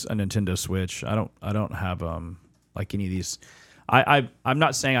own a Nintendo Switch. I don't have like any of these. I'm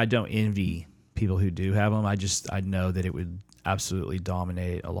not saying I don't envy people who do have them. I know that it would absolutely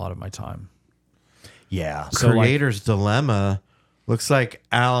dominate a lot of my time. yeah. So like, Creator's Dilemma. Looks like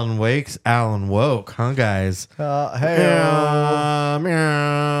Alan Wake's Alan Woke, huh, guys? Hey,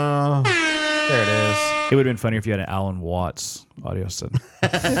 Meow. there it is. it would have been funnier if you had an Alan Watts audio set.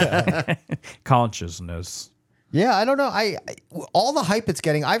 Consciousness. Yeah, I don't know. I all the hype it's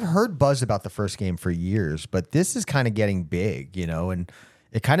getting. I've heard buzz about the first game for years, but this is kind of getting big, and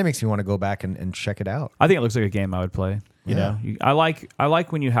it kind of makes me want to go back and check it out. I think it looks like a game I would play. You know, I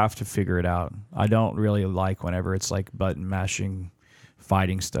like when you have to figure it out. I don't really like whenever it's like button mashing,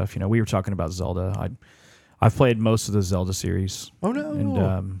 fighting stuff. We were talking about Zelda. I've played most of the Zelda series. Oh no!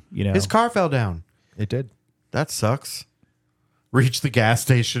 And His car fell down. It did. That sucks. Reach the gas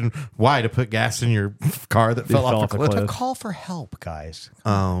station. Why? To put gas in your car that fell off a cliff? A call for help, guys.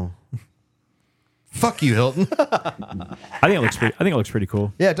 Oh. Fuck you, Hilton. I think it looks pretty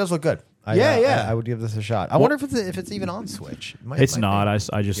cool. Yeah, it does look good. Yeah. I would give this a shot. I wonder if it's even on Switch. It It's might not. be.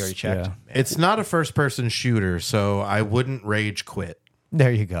 I just You already checked. yeah. It's not a first-person shooter, so I wouldn't rage quit.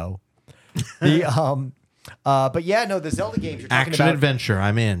 There you go. The But yeah, no, the Zelda games you're talking Action about, adventure.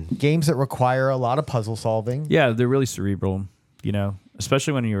 I'm in. games that require a lot of puzzle solving. Yeah, they're really cerebral,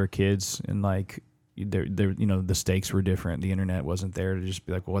 especially when you were kids and like they're the stakes were different. The internet wasn't there to just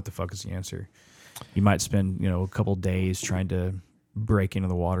be like, well, what the fuck is the answer? You might spend, a couple days trying to break into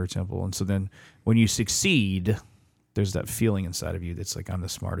the water temple. And so then when you succeed, there's that feeling inside of you that's like, I'm the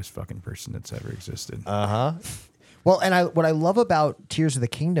smartest fucking person that's ever existed. Well, and what I love about Tears of the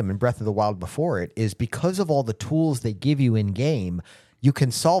Kingdom and Breath of the Wild before it is because of all the tools they give you in game, you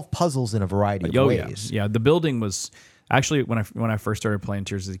can solve puzzles in a variety of ways. Yeah, the building was actually when I first started playing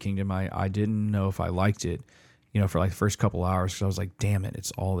Tears of the Kingdom, I didn't know if I liked it, for like the first couple hours, because I was like, damn it,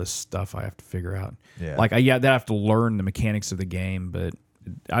 it's all this stuff I have to figure out. Yeah. Like I have to learn the mechanics of the game, but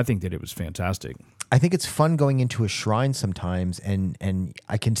I think that it was fantastic. I think it's fun going into a shrine sometimes, and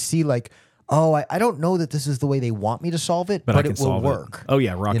I can see like, oh, I don't know that this is the way they want me to solve it, but it will work. Oh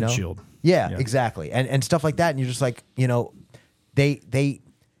yeah, Rocket Shield. Yeah, exactly, and stuff like that, and you're just like,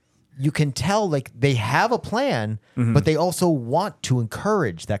 you can tell like they have a plan, but they also want to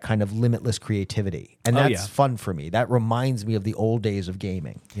encourage that kind of limitless creativity, and that's fun for me. That reminds me of the old days of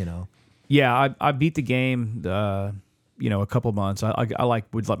gaming. Yeah, I beat the game. A couple months. I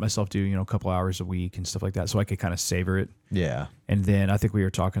would let myself do a couple hours a week and stuff like that, so I could kind of savor it. Yeah. And then I think we were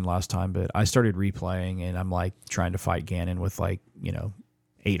talking last time, but I started replaying, and I'm like trying to fight Ganon with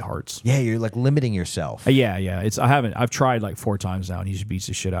 8 hearts. Yeah, you're like limiting yourself. Yeah. I've tried like 4 times now, and he just beats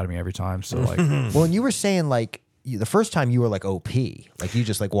the shit out of me every time. So like, well, and you were saying like the first time you were like OP, like you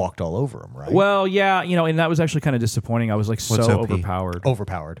just like walked all over him, right? Well, yeah, and that was actually kind of disappointing. I was like so overpowered.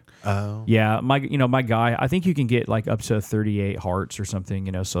 Overpowered. Oh. Yeah, my guy, I think you can get like up to 38 hearts or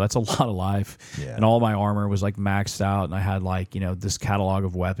something, so that's a lot of life. Yeah. And all my armor was like maxed out, and I had like, this catalog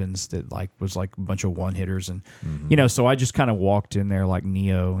of weapons that like was like a bunch of one-hitters, and so I just kind of walked in there like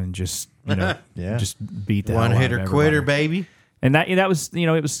Neo and just, just beat the one-hitter quitter, baby. And that was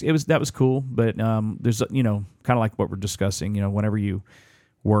that was cool, but there's kind of like what we're discussing, whenever you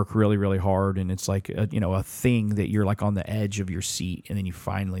work really really hard and it's like a thing that you're like on the edge of your seat and then you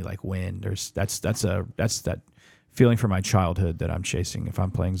finally like win. That's that feeling from my childhood that I'm chasing if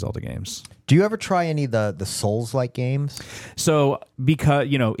I'm playing Zelda games. Do you ever try any of the Souls-like games? So because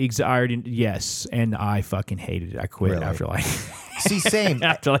yes, and I fucking hated it. I quit after like. See, same.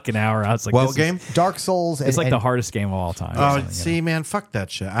 After like an hour, I was like, "What game? Dark Souls." It's like the hardest game of all time. Oh, see, man, fuck that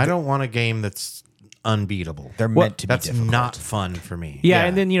shit. I don't want a game that's unbeatable. They're meant to be That's difficult. not fun for me. Yeah,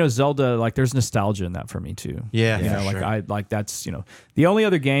 and then Zelda, like there's nostalgia in that for me too. Yeah, like sure. I like that's the only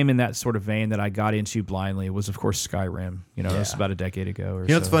other game in that sort of vein that I got into blindly was of course Skyrim. That was about a decade ago. Or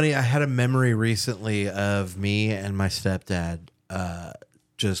it's funny. I had a memory recently of me and my stepdad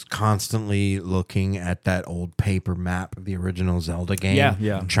just constantly looking at that old paper map of the original Zelda game.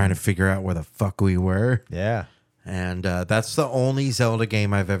 Yeah. Trying to figure out where the fuck we were. Yeah. And that's the only Zelda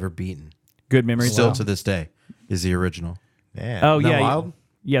game I've ever beaten. Good memory. Still to this day is the original. Yeah. Oh, Isn't that yeah. wild?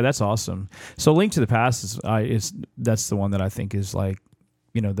 Yeah, that's awesome. So Link to the Past that's the one that I think is like,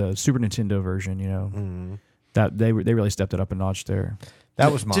 the Super Nintendo version, that they really stepped it up a notch there.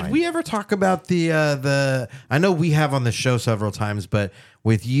 That was mine. Did we ever talk about the? I know we have on the show several times, but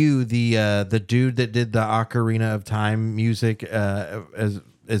with you, the dude that did the Ocarina of Time music, as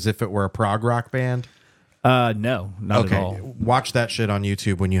if it were a prog rock band. No, not at all. Watch that shit on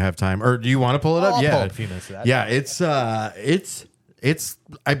YouTube when you have time. Or do you want to pull it up? I'll Yeah, pull up a few minutes of that. Yeah, it's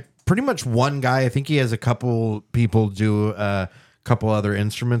I pretty much one guy. I think he has a couple people do a couple other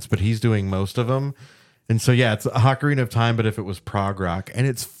instruments, but he's doing most of them. And so, yeah, it's a Ocarina of Time, but if it was prog rock, and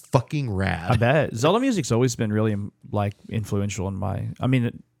it's fucking rad. I bet. Zelda music's always been really like influential in my. I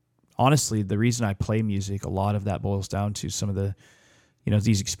mean, honestly, the reason I play music, a lot of that boils down to some of the,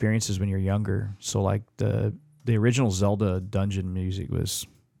 these experiences when you're younger. So, like the original Zelda dungeon music was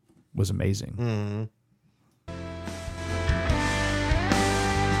amazing. Mm-hmm.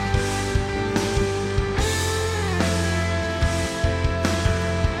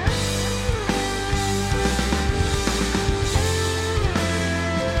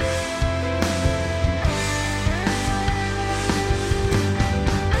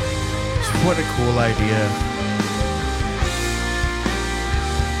 What a cool idea.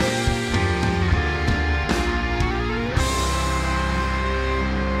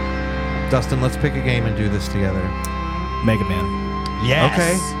 Dustin, let's pick a game and do this together. Mega Man. Yes.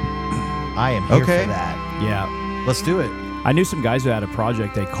 Okay. I am here Okay. for that. Yeah. Let's do it. I knew some guys who had a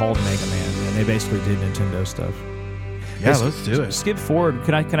project they called Mega Man, and they basically did Nintendo stuff. Yeah, let's do it. Skip forward.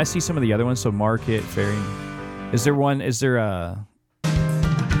 Can I see some of the other ones? So Market, Fairy. Is there a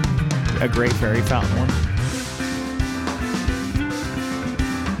Great Fairy Fountain one?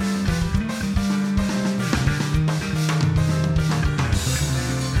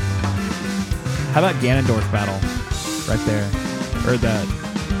 How about Ganondorf battle? Right there. Or that.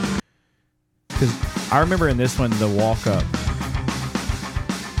 Because I remember in this one, the walk up.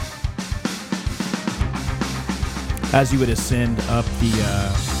 As you would ascend up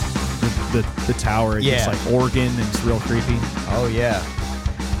the tower, it gets like organ and it's real creepy. Oh, yeah.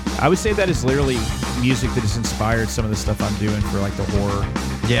 I would say that is literally music that has inspired some of the stuff I'm doing for like the horror.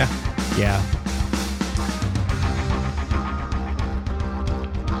 Yeah. Yeah.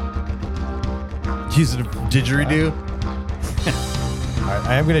 Using a didgeridoo. All right,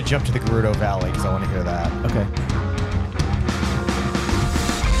 I am going to jump to the Gerudo Valley because I want to hear that. Okay.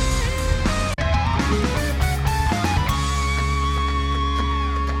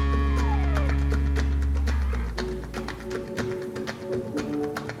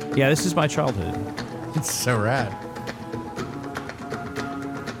 Yeah, this is my childhood. It's so rad.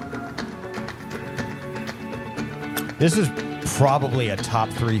 This is probably a top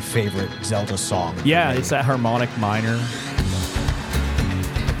 3 favorite Zelda song. Yeah, it's that harmonic minor.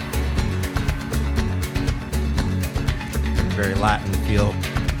 Very Latin feel.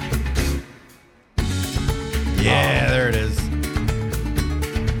 Yeah, there it is.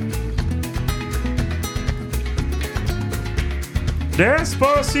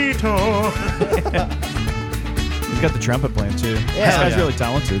 Despacito. He's got the trumpet playing too. Yeah, this guy's really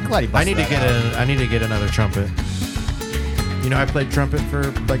talented. I need I need to get another trumpet. You know, I played trumpet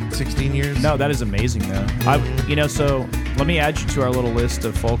for like 16 years. No, that is amazing though. So let me add you to our little list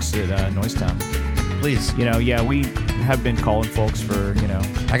of folks at Noise Town. Please. You know, yeah, we have been calling folks for,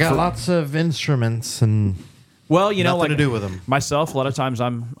 I got lots of instruments and nothing like to do with them. Myself, a lot of times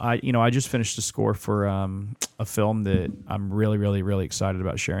I just finished a score for a film that I'm really, really, really excited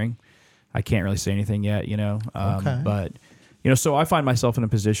about sharing. I can't really say anything yet, Okay. But so I find myself in a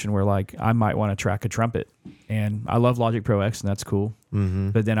position where like I might want to track a trumpet, and I love Logic Pro X, and that's cool. Mm-hmm.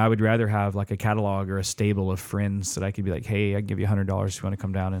 But then I would rather have like a catalog or a stable of friends that I could be like, hey, I can give you $100 if you want to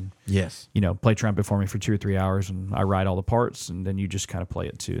come down and play trumpet for me for 2 or 3 hours, and I write all the parts, and then you just kind of play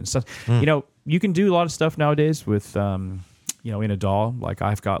it too and stuff. You can do a lot of stuff nowadays with in a DAW. Like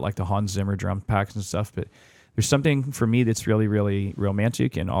I've got like the Hans Zimmer drum packs and stuff, but there's something for me that's really, really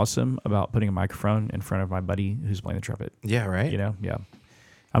romantic and awesome about putting a microphone in front of my buddy who's playing the trumpet. Yeah, right. Yeah.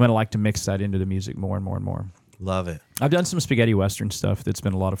 I'm going to like to mix that into the music more and more and more. Love it. I've done some spaghetti western stuff that's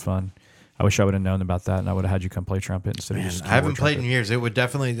been a lot of fun. I wish I would have known about that, and I would have had you come play trumpet instead of just I haven't played in years. It would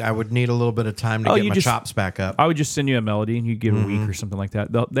definitely, I would need a little bit of time to get my chops back up. I would just send you a melody, and you'd give a week or something like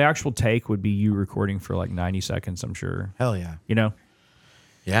that. The actual take would be you recording for like 90 seconds, I'm sure. Hell yeah.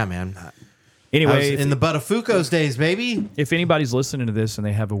 Yeah, man. Anyway, in the Buttafuoco's days, baby. If anybody's listening to this and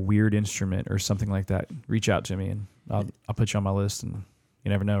they have a weird instrument or something like that, reach out to me, and I'll put you on my list, and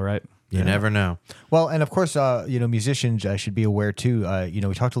you never know, right? You never know. Well, and of course, musicians should be aware too.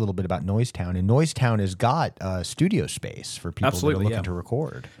 We talked a little bit about Noise Town, and Noise Town has got studio space for people that are looking to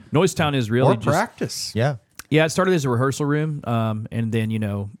record. Noise Town is really just practice. Yeah, it started as a rehearsal room, and then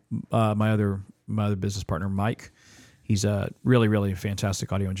my other business partner Mike, he's a really, really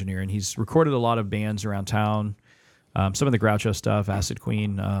fantastic audio engineer, and he's recorded a lot of bands around town. Some of the Groucho stuff, Acid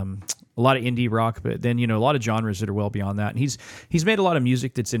Queen, a lot of indie rock, but then a lot of genres that are well beyond that. And he's made a lot of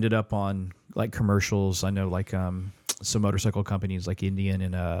music that's ended up on like commercials. I know like some motorcycle companies like Indian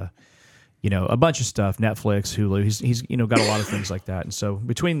and a bunch of stuff, Netflix, Hulu. He's got a lot of things like that. And so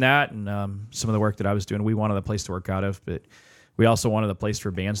between that and some of the work that I was doing, we wanted a place to work out of, but we also wanted a place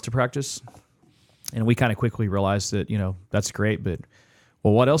for bands to practice. And we kind of quickly realized that that's great, but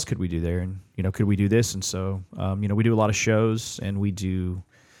well, what else could we do there? And, could we do this? And so, we do a lot of shows, and we do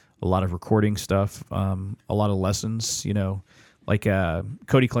a lot of recording stuff, a lot of lessons, like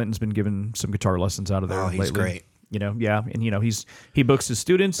Cody Clinton's been giving some guitar lessons out of there lately. He's great. And he books his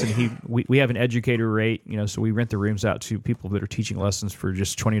students, and we have an educator rate, so we rent the rooms out to people that are teaching lessons for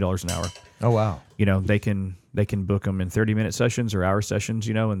just $20 an hour. Oh, wow. They can book them in 30-minute sessions or hour sessions,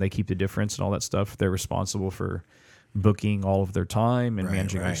 and they keep the difference and all that stuff. They're responsible for booking all of their time and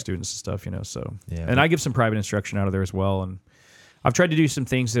managing their students and stuff, so. Yeah, and I give some private instruction out of there as well. And I've tried to do some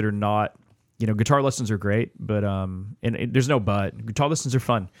things that are not, guitar lessons are great, but there's no but. Guitar lessons are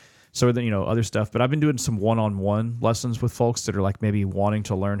fun. So then, other stuff. But I've been doing some one-on-one lessons with folks that are like maybe wanting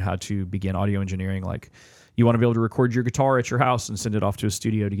to learn how to begin audio engineering. Like you want to be able to record your guitar at your house and send it off to a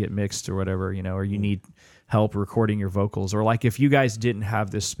studio to get mixed or whatever, or you need help recording your vocals. Or like if you guys didn't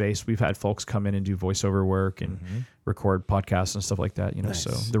have this space, we've had folks come in and do voiceover work and record podcasts and stuff like that, Nice.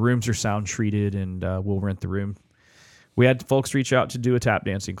 So the rooms are sound treated, and we'll rent the room. We had folks reach out to do a tap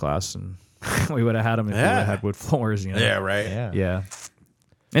dancing class, and we would have had them if we would have had wood floors, Yeah, right. Yeah.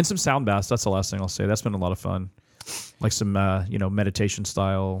 And some sound baths. That's the last thing I'll say. That's been a lot of fun. Like some, meditation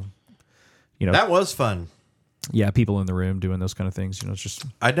style, That was fun. Yeah, people in the room doing those kind of things. It's just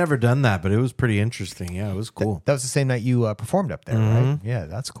I'd never done that, but it was pretty interesting. Yeah, it was cool. That was the same night you performed up there, right? Yeah,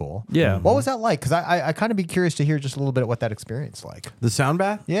 that's cool. Yeah. What was that like? Because I kind of be curious to hear just a little bit of what that experience like. The sound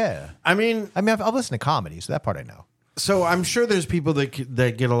bath? Yeah. I mean, I've listened to comedy, so that part I know. so I'm sure there's people that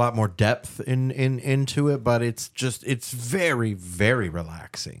get a lot more depth into it, but it's very, very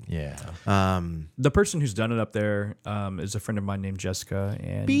relaxing. Yeah. the person who's done it up there is a friend of mine named Jessica,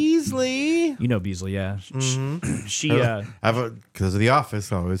 and Beasley. you know Beasley, yeah. She Because of The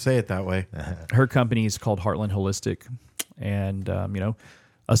Office, I always say it that way. her company is called Heartland Holistic, and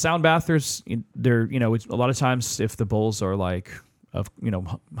a sound bath. It's a lot of times if the bowls are like of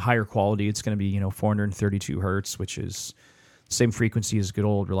higher quality, it's going to be 432 hertz, which is the same frequency as good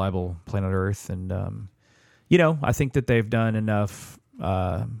old reliable planet Earth, and I think that they've done enough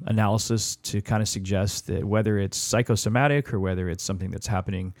analysis to kind of suggest that whether it's psychosomatic or whether it's something that's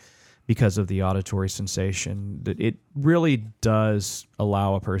happening because of the auditory sensation, that it really does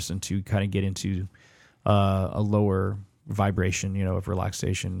allow a person to kind of get into a lower vibration, of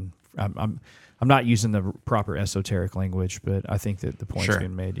relaxation. I'm not using the proper esoteric language, but I think that the point's Sure.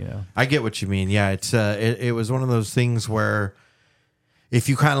 being made. I get what you mean. Yeah, it's it was one of those things where if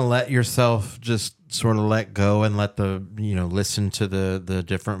you kind of let yourself just sort of let go and let the listen to the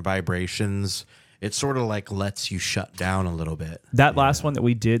different vibrations, it sort of like lets you shut down a little bit. That last one that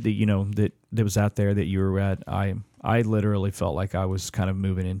we did, that was out there that you were at, I literally felt like I was kind of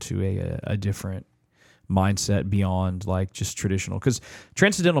moving into a different mindset beyond like just traditional, because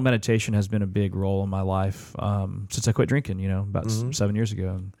transcendental meditation has been a big role in my life since I quit drinking, about 7 years ago,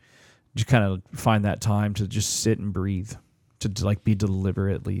 and just kind of find that time to just sit and breathe, to like be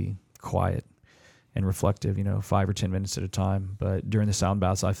deliberately quiet and reflective, 5 or 10 minutes at a time. But during the sound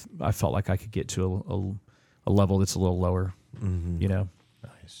baths, I felt like I could get to a level that's a little lower,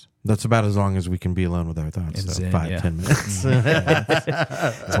 Nice. That's about as long as we can be alone with our thoughts. And So zen, 5-10 minutes.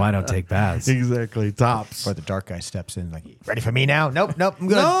 That's why I don't take baths. Exactly. Tops. Or the dark guy steps in like, ready for me now? Nope, I'm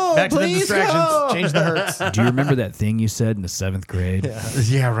good. No, Back to the please distractions. go. Change the hertz. Do you remember that thing you said in the 7th grade?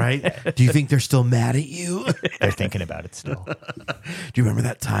 Yeah, right. Do you think they're still mad at you? They're thinking about it still. Do you remember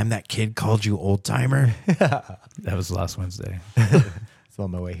that time that kid called you old timer? That was last Wednesday. It's on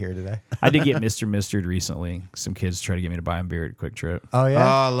my way here today. I did get Mr. Mistered recently. Some kids tried to get me to buy him beer at Quick Trip. Oh, Oh, yeah?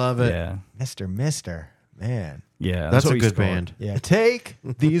 I love it. Yeah. Mr. Man. Yeah. That's what a we used good to call it. band. Yeah, take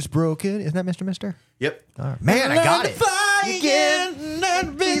these broken. Isn't that Mr. Mister? Yep. All right. Man, I got it. Fly again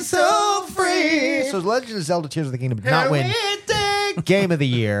and be so free. So Legend of Zelda Tears of the Kingdom did not win Game of the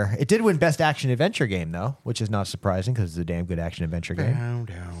Year. It did win Best Action Adventure Game, though, which is not surprising because it's a damn good action adventure game. Down.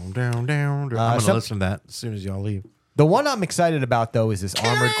 I'm going to listen to that as soon as y'all leave. The one I'm excited about, though, is this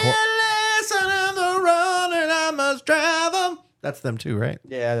Armored Core. Listen on the road and I must travel. That's them too, right?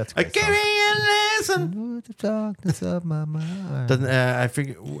 Yeah, that's a I great give song. you listen. With the darkness of my mind. Doesn't I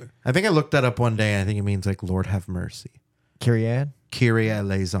think I looked that up one day. I think it means like Lord have mercy. Kyrie Ann? Kyrie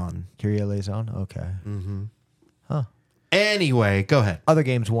eleison. Kyrie eleison? Okay. Anyway, go ahead. Other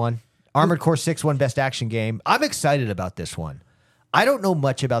games won. Armored Core 6 won Best Action Game. I'm excited about this one. I don't know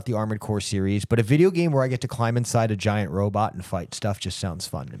much about the Armored Core series, but a video game where I get to climb inside a giant robot and fight stuff just sounds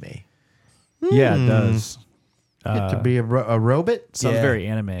fun to me. Yeah, it does. Get to be a robot. Sounds Yeah. very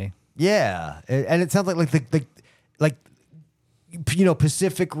anime. Yeah, and it sounds like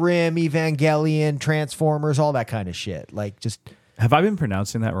Pacific Rim, Evangelion, Transformers, all that kind of shit. Like just Have I been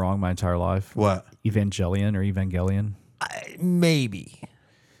pronouncing that wrong my entire life? What? Evangelion or Evangelion? maybe.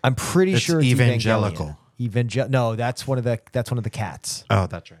 I'm pretty It's sure it's evangelical. No, that's one of the cats. Oh,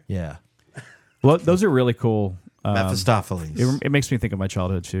 that's right. Yeah. Well, those are really cool. Mephistopheles. It makes me think of my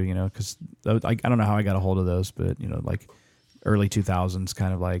childhood too, because I don't know how I got a hold of those, but like early 2000s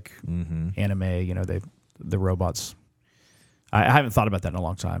kind of like anime. The robots. I haven't thought about that in a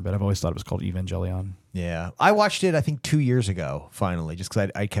long time, but I've always thought it was called Evangelion. Yeah, I watched it I think 2 years ago finally, just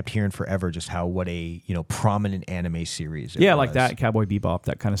because I kept hearing forever just what a prominent anime series. It Yeah, like was. that, Cowboy Bebop,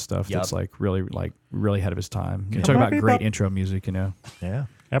 that kind of stuff. Yep. That's like really ahead of his time. You're talking about great intro music, Yeah.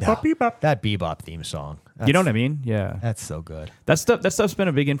 Bebop. That Bebop theme song. You know what I mean? Yeah, That's so good. that stuff's been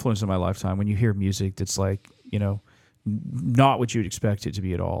a big influence in my lifetime. When you hear music that's like not what you'd expect it to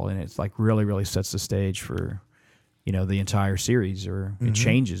be at all, and it's like really really sets the stage for the entire series, or it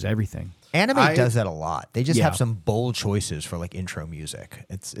changes everything. Anime does that a lot. They just Yeah. have some bold choices for like intro music.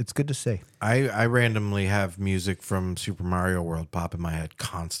 It's good to see. I randomly have music from Super Mario World pop in my head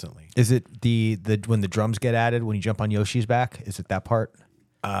constantly. Is it the when the drums get added when you jump on Yoshi's back? Is it that part?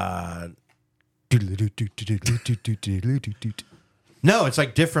 No, it's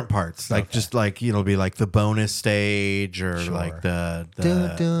like different parts. Like just like it'll be like the bonus stage or like the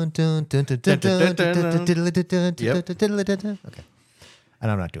Okay. And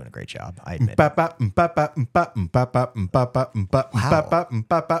I'm not doing a great job, I admit. And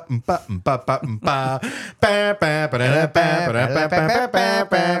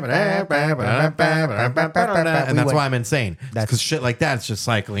that's why I'm insane. Because shit like that's just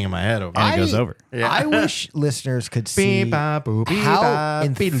cycling in my head over. And it goes over. I wish listeners could see how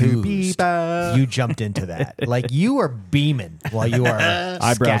enthused you jumped into that. Like you were beaming while you were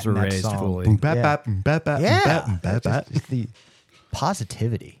eyebrows were scatting that raised song. fully. Just the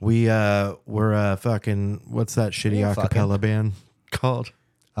positivity. We're fucking what's that shitty acapella band called?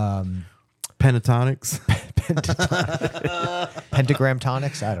 Pentatonics. Pentagram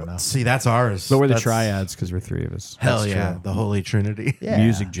tonics? I don't know. See, that's ours. But we're the triads because we're three of us. Hell yeah, the Holy Trinity. Yeah.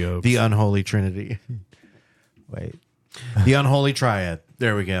 Music jokes. The unholy Trinity. Wait. The unholy triad.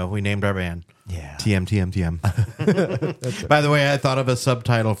 There we go. We named our band. Yeah. TM. By the way, I thought of a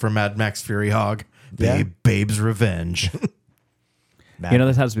subtitle for Mad Max Fury Hog. Babe's Revenge. You know,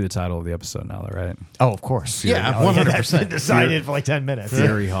 this has to be the title of the episode now, though, right? Oh, of course. Yeah, 100%. Decided for like 10 minutes.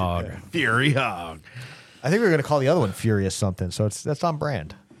 Fury Hog. Fury Hog. I think we were going to call the other one Furious something, so that's on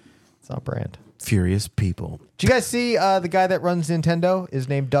brand. It's on brand. Furious people. Did you guys see the guy that runs Nintendo is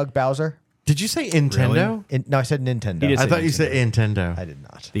named Doug Bowser? Did you say Nintendo? No, I said Nintendo. He did I say thought you Nintendo. said Nintendo. I did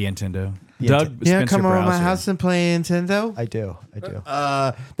not. The Nintendo. The Doug Yeah, Spencer come over to my Browser. house and play Nintendo. I do.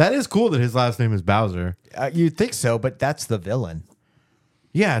 That is cool that his last name is Bowser. You'd think so, but that's the villain.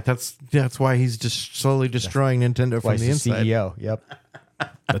 Yeah, that's why he's just slowly destroying Nintendo Why from the he's the inside. CEO. Yep.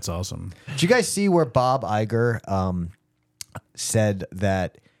 That's awesome. Did you guys see where Bob Iger said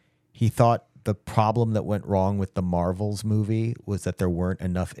that he thought the problem that went wrong with the Marvels movie was that there weren't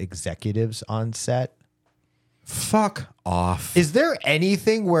enough executives on set? Fuck off. Is there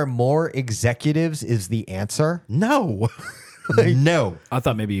anything where more executives is the answer? No. No. I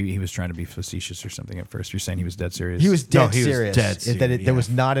thought maybe he was trying to be facetious or something at first. You're saying he was dead serious? He was No, dead he was serious. dead That serious, there was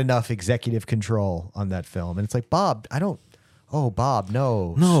not enough executive control on that film. And it's like, Bob, I don't. Oh, Bob,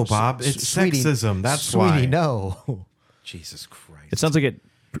 no. No, Bob, it's Sweetie, sexism. That's sweetie, why. no. Jesus Christ. It sounds like it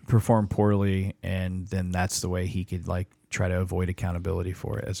performed poorly, and then that's the way he could like try to avoid accountability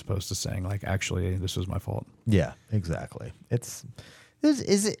for it, as opposed to saying like, actually, this was my fault. Yeah, exactly.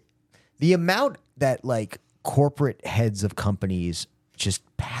 Is it the amount that like corporate heads of companies just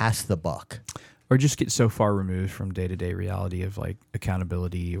pass the buck? Or just get so far removed from day-to-day reality of like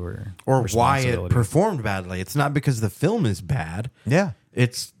accountability or why it responsibility. performed badly. It's not because the film is bad. Yeah.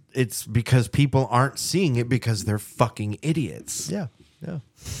 It's because people aren't seeing it because they're fucking idiots. Yeah. Yeah.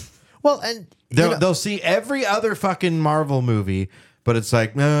 Well, and They'll see every other fucking Marvel movie, but it's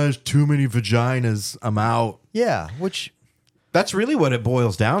like, no, there's too many vaginas. I'm out. yeah, which That's really what it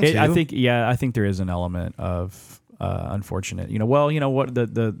boils down to. I think there is an element of unfortunate. What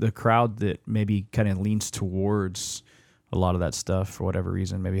the crowd that maybe kind of leans towards a lot of that stuff for whatever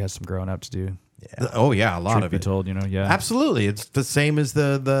reason maybe has some growing up to do. Oh yeah, a lot Truth of be it. told, yeah. Absolutely. It's the same as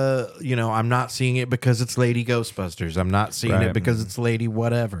the I'm not seeing it because it's Lady Ghostbusters. I'm not seeing it Right. because it's Lady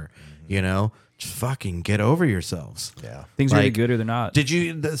whatever. Just fucking get over yourselves. yeah. Things are either Like, good or they're not. Did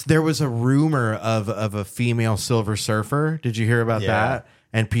you? There was a rumor of a female Silver Surfer. Did you hear about Yeah. that?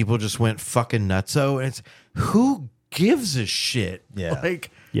 And people just went fucking nutso. And it's who gives a shit? Yeah.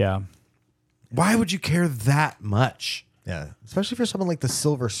 Like, Yeah. why would you care that much? Yeah, especially for someone like the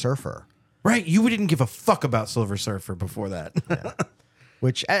Silver Surfer. Right? You didn't give a fuck about Silver Surfer before that.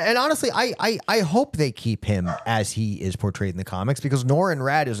 Which and honestly, I hope they keep him as he is portrayed in the comics because Norrin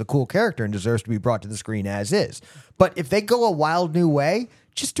Rad is a cool character and deserves to be brought to the screen as is. But if they go a wild new way,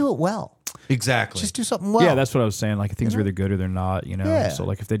 just do it well. Exactly. Just do something well. Yeah, that's what I was saying. Like things are either good or they're not, Yeah. So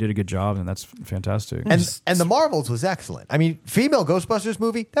like if they did a good job, then that's fantastic. and the Marvels was excellent. I mean, female Ghostbusters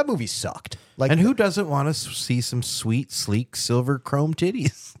movie, that movie sucked. Like, and who doesn't want to see some sweet, sleek, silver chrome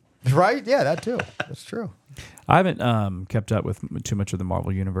titties? right? Yeah, that too. That's true. I haven't kept up with too much of the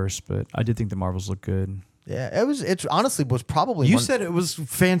Marvel universe, but I did think the Marvels looked good. Yeah, it honestly was probably You one- said it was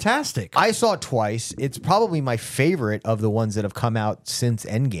fantastic. I saw it twice. It's probably my favorite of the ones that have come out since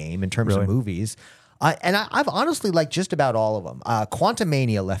Endgame in terms of Really? movies. I've honestly liked just about all of them.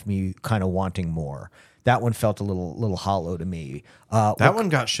 Quantumania left me kind of wanting more. That one felt a little hollow to me. That one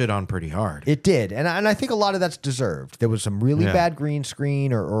got shit on pretty hard. It did, and I think a lot of that's deserved. There was some really bad green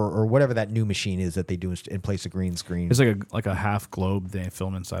screen or whatever that new machine is that they do in place of green screen. It's like a half globe they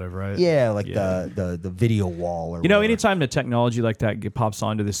film inside of, right? Yeah, like the video wall or whatever. Anytime the technology like that pops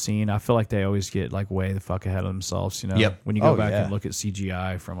onto the scene, I feel like they always get like way the fuck ahead of themselves. Yep. When you go back and look at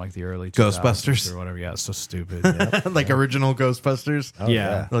CGI from like the early Ghostbusters 2000s or whatever, yeah, it's so stupid. Like original Ghostbusters.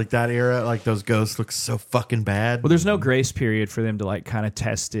 Yeah. Like that era, like those ghosts look so fucking bad. Well, there's no grace period for them to like kind of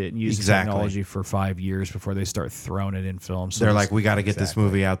test it and use the technology for 5 years before they start throwing it in film. So they're like, we got to get this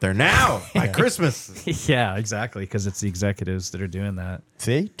movie out there now by Christmas. Yeah, exactly, because it's the executives that are doing that.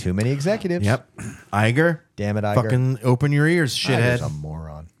 See, too many executives. Yep. Iger. Damn it, Iger. Fucking open your ears, shithead. Iger's a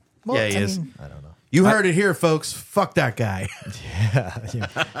moron. Well, Yeah, he is. I don't know. You heard it here, folks. Fuck that guy. Yeah,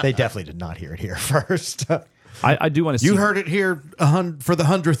 they definitely did not hear it here first. I do want to see. You heard it here for the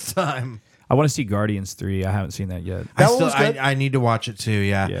 100th time. I want to see Guardians 3. I haven't seen that yet. I need to watch it too.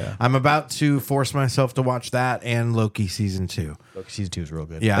 Yeah. I'm about to force myself to watch that and Loki season 2. Loki season 2 is real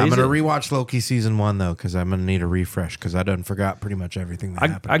good. Yeah, I'm gonna rewatch Loki season 1 though because I'm gonna need a refresh because I done forgot pretty much everything that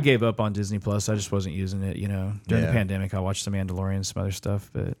happened. I gave up on Disney Plus. I just wasn't using it. During the pandemic, I watched The Mandalorian and some other stuff.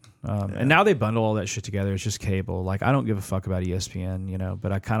 But and now they bundle all that shit together. It's just cable. Like I don't give a fuck about ESPN,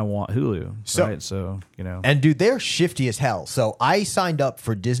 but I kind of want Hulu. Right? So And dude, they're shifty as hell. So I signed up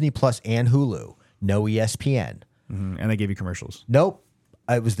for Disney Plus and Hulu. No ESPN. And they gave you commercials. Nope.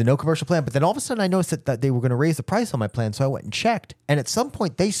 It was the no commercial plan. But then all of a sudden I noticed that they were going to raise the price on my plan. So I went and checked. And at some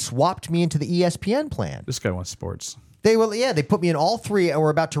point they swapped me into the ESPN plan. This guy wants sports. They put me in all three and were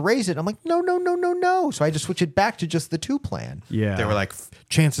about to raise it. I'm like, no. So I had to switch it back to just the 2 plan. Yeah. They were like,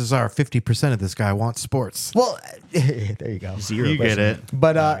 chances are 50% of this guy wants sports. Well, there you go. 0. You get it.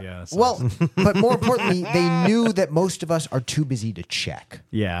 But well, but more importantly, they knew that most of us are too busy to check.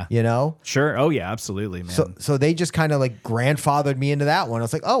 Yeah. Sure. Oh yeah, absolutely, man. So they just kind of like grandfathered me into that one. I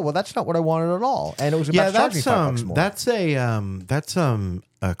was like, oh well, that's not what I wanted at all. And it was about to charge me $5 more. That's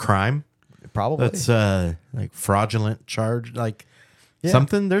a crime. Probably. That's like fraudulent charge, like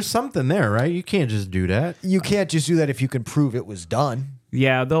something. There's something there, right? You can't just do that. You can't just do that if you can prove it was done.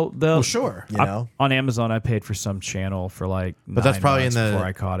 Yeah, they'll Well, sure. On Amazon, I paid for some channel for like, but that's probably in the before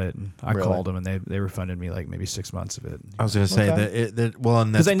I caught it. And I Really? called them and they refunded me like maybe 6 months of it. I was going to say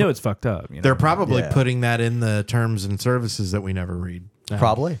Because I know it's fucked up. They're probably putting that in the terms and services that we never read.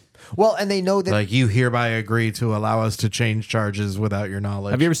 Probably. Well, and they know that Like you hereby agree to allow us to change charges without your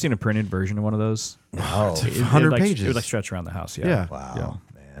knowledge. Have you ever seen a printed version of one of those? Oh, It's 100 pages. It would like stretch around the house. Yeah. Yeah. wow,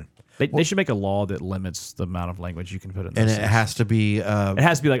 man. They should make a law that limits the amount of language you can put in. And those it things. has to be, It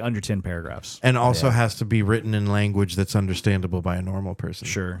has to be like under 10 paragraphs. and also has to be written in language that's understandable by a normal person.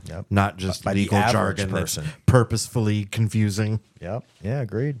 Sure. Yep. Not just By the legal average jargon person. that's purposefully confusing. Yep. Yeah,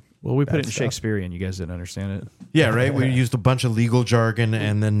 agreed. Well, we put Bad it in stuff. Shakespearean. You guys didn't understand it. Yeah, right. We used a bunch of legal jargon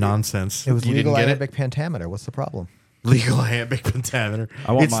and then nonsense. It was You legal didn't get iambic pentameter. What's the problem? Legal iambic pentameter.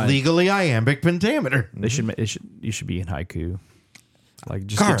 I want It's mine. legally iambic pentameter. They should. You should be in haiku. Like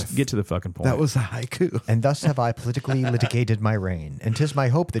just Garth, get to the fucking point. That was a haiku. And thus have I politically litigated my reign, and 'tis my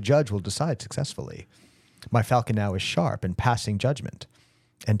hope the judge will decide successfully. My falcon now is sharp and passing judgment.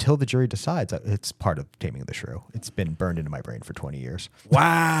 Until the jury decides, it's part of Taming of the Shrew. It's been burned into my brain for 20 years. Wow.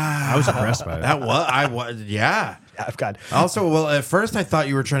 I was impressed by it. That was, I was, yeah. I've got. Also, well, at first I thought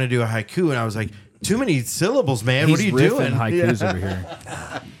you were trying to do a haiku, and I was like, too many syllables, man. He's What are you riffing doing? haikus over here.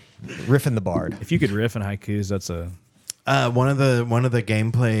 Riffing the Bard. If you could riff in haikus, that's a. One of the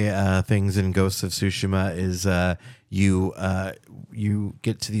gameplay things in Ghosts of Tsushima is you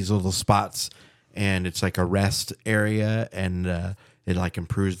get to these little spots, and it's like a rest area, and it like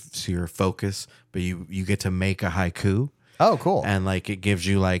improves your focus. But you get to make a haiku. Oh, cool. And like it gives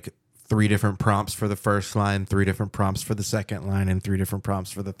you like 3 different prompts for the first line, 3 different prompts for the second line, and 3 different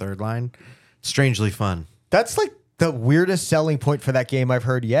prompts for the third line. Strangely fun. That's like the weirdest selling point for that game I've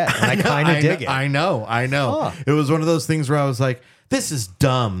heard yet. And I kind of dig it. I know. Huh. It was one of those things where I was like, this is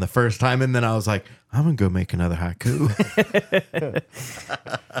dumb the first time. And then I was like, I'm going to go make another haiku.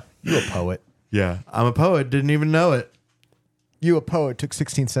 You a poet. Yeah. I'm a poet. Didn't even know it. You a poet. Took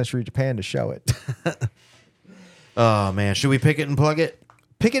 16th century Japan to show it. Oh, man. Should we pick it and plug it?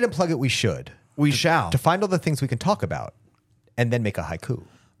 Pick it and plug it we should. We shall. To find all the things we can talk about and then make a haiku.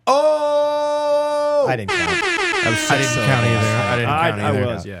 Oh! I didn't count. I didn't count either. I didn't count either. I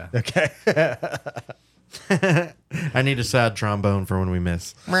was, yeah. Okay. I need a sad trombone for when we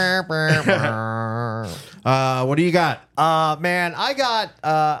miss. What do you got? Man, I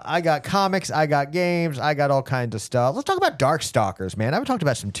got comics, I got games, I got all kinds of stuff. Let's talk about Darkstalkers, man. I haven't talked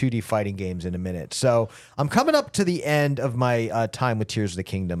about some 2D fighting games in a minute. So I'm coming up to the end of my time with Tears of the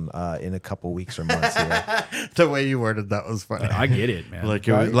Kingdom in a couple weeks or months here. The way you worded that was funny. I get it, man. Like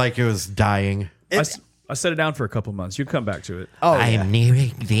it was dying. I set it down for a couple months. You come back to it. Oh, I yeah. am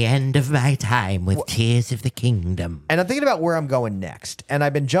nearing the end of my time with Tears of the Kingdom. And I'm thinking about where I'm going next. And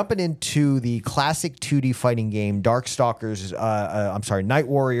I've been jumping into the classic 2D fighting game, Night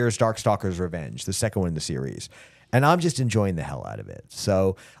Warriors, Darkstalkers Revenge, the second one in the series. And I'm just enjoying the hell out of it.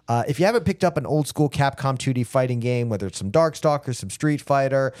 So if you haven't picked up an old school Capcom 2D fighting game, whether it's some Darkstalkers, some Street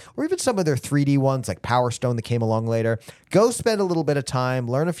Fighter, or even some of their 3D ones like Power Stone that came along later, go spend a little bit of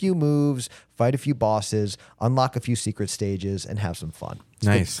time, learn a few moves, fight a few bosses, unlock a few secret stages, and have some fun. It's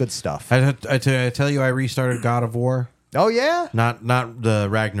Nice. Good stuff. I tell you, I restarted God of War. Oh, yeah? Not the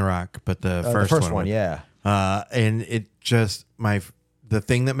Ragnarok, but the first one, yeah. And it just the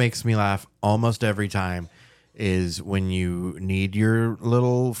thing that makes me laugh almost every time is when you need your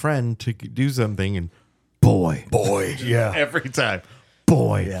little friend to do something and boy, Yeah. every time,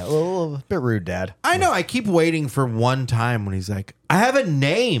 boy. Yeah, a little bit rude, Dad. I know. I keep waiting for one time when he's like, I have a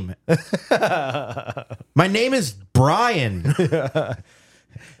name. My name is Brian.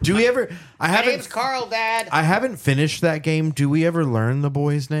 Do we ever? My name's Carl, Dad. I haven't finished that game. Do we ever learn the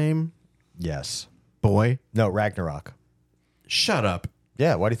boy's name? Yes. Boy? No, Ragnarok. Shut up.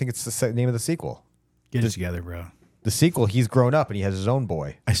 Yeah, why do you think it's the name of the sequel? Get it together, bro. The sequel, he's grown up and he has his own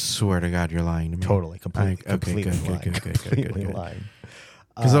boy. I swear to God, you're lying to me. Totally, completely, Okay, completely lying. good. Completely lying.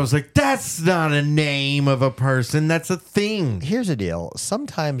 Because I was like, that's not a name of a person. That's a thing. Here's the deal.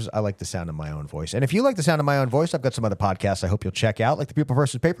 Sometimes I like the sound of my own voice. And if you like the sound of my own voice, I've got some other podcasts I hope you'll check out, like the People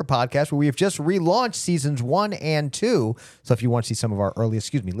vs. Paper podcast, where we have just relaunched seasons 1 and 2. So if you want to see some of our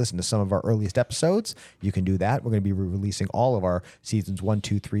listen to some of our earliest episodes, you can do that. We're going to be releasing all of our seasons 1,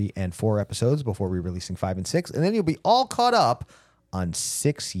 2, 3, and 4 episodes before re-releasing 5 and 6. And then you'll be all caught up on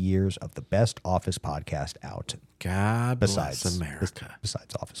 6 years of the best Office podcast out. God Besides bless America.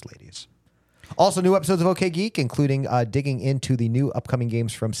 Besides Office Ladies. Also, new episodes of OK Geek, including digging into the new upcoming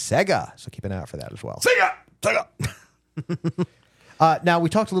games from Sega. So keep an eye out for that as well. Sega. Now, we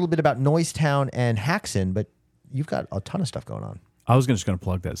talked a little bit about Noise Town and Haxan, but you've got a ton of stuff going on. I was just going to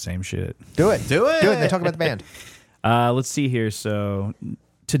plug that same shit. Do it. Do it. Do it. And they talk about the band. Let's see here. So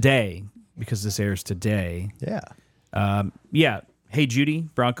today, because this airs today, Yeah. Hey Judy,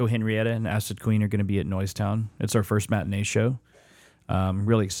 Bronco Henrietta, and Acid Queen are going to be at Noise Town. It's our first matinee show.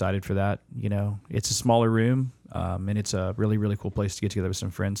 Really excited for that. You know, it's a smaller room, and it's a really, really cool place to get together with some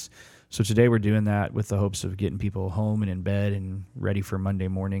friends. So today we're doing that with the hopes of getting people home and in bed and ready for Monday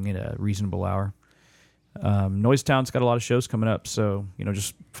morning at a reasonable hour. Noise Town's got a lot of shows coming up, so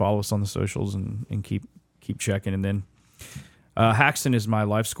just follow us on the socials and keep checking. And then Haxan is my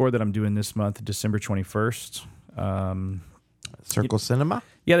live score that I'm doing this month, December 21st. Circle Cinema?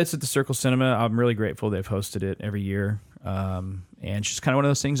 Yeah, that's at the Circle Cinema. I'm really grateful they've hosted it every year. And it's just kind of one of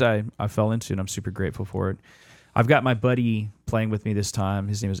those things I fell into, and I'm super grateful for it. I've got my buddy playing with me this time.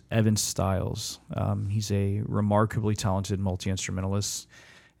 His name is Evan Stiles. He's a remarkably talented multi-instrumentalist,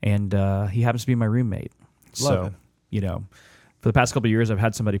 and he happens to be my roommate. Love it. For the past couple of years, I've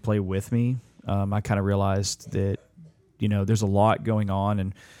had somebody play with me. I kind of realized that, there's a lot going on,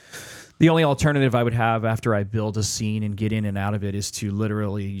 and the only alternative I would have after I build a scene and get in and out of it is to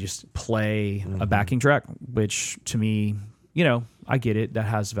literally just play a backing track, which to me, I get it. That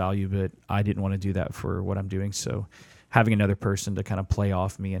has value, but I didn't want to do that for what I'm doing. So having another person to kind of play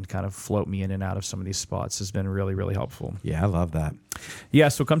off me and kind of float me in and out of some of these spots has been really, really helpful. Yeah, I love that. Yeah,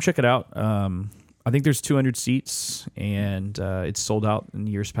 so come check it out. I think there's 200 seats, and it's sold out in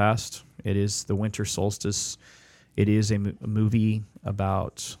years past. It is the winter solstice. It is a movie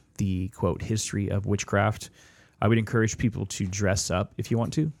about the, quote, history of witchcraft. I would encourage people to dress up if you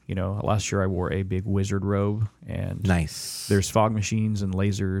want to. Last year I wore a big wizard robe, and Nice. there's fog machines and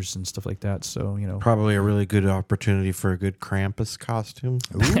lasers and stuff like that. So, Probably a really good opportunity for a good Krampus costume.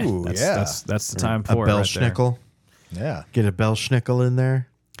 Ooh, that's the time A for it right there. Belschnickel. Yeah. Get a Belschnickel in there.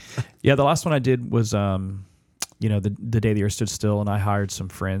 Yeah, the last one I did was, the day the earth stood still, and I hired some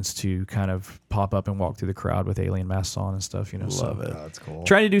friends to kind of pop up and walk through the crowd with alien masks on and stuff. Love it. Oh, that's cool.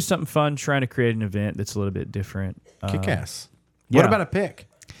 Trying to do something fun, trying to create an event that's a little bit different. Kick ass. yeah. What about a pick?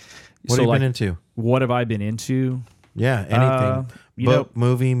 What So, have you like, been into? What have I been into? Yeah, anything. you Book,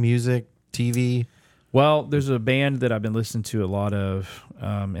 movie, music, TV. Well, there's a band that I've been listening to a lot of,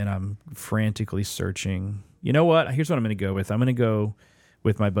 and I'm frantically searching. You know what? Here's what I'm going to go with. I'm going to go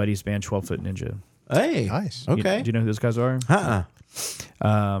with my buddy's band, 12 Foot Ninja. Hey, Nice. Okay. Do you know who those guys are?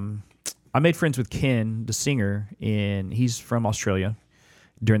 I made friends with Ken, the singer, and he's from Australia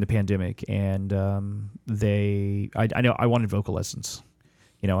during the pandemic. And I know I wanted vocal lessons.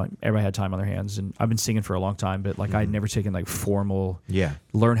 You know, everybody had time on their hands, and I've been singing for a long time, but like I'd never taken like formal,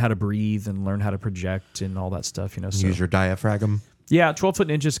 learn how to breathe and learn how to project and all that stuff. You know, so Use your diaphragm. yeah, 12 Foot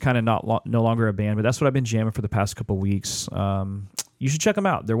Ninja's kind of no longer a band, but that's what I've been jamming for the past couple of weeks. You should check them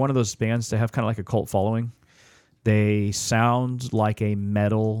out. They're one of those bands that have kind of like a cult following. They sound like a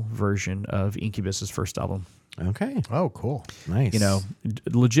metal version of Incubus's first album. Okay. Oh, cool. Nice. You know,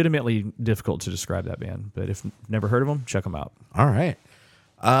 legitimately difficult to describe that band, but if you've never heard of them, check them out. All right.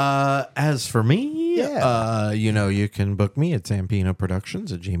 As for me, you know, you can book me at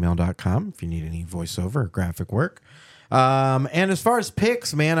zampinoproductions@gmail.com if you need any voiceover or graphic work. And as far as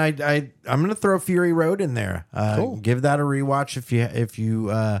picks, man, I'm going to throw Fury Road in there. Cool. Give that a rewatch if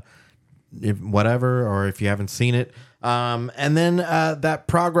whatever, or if you haven't seen it. And then that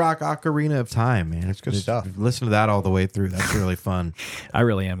prog rock Ocarina of Time, man. It's good stuff. Listen to that all the way through. That's really fun. I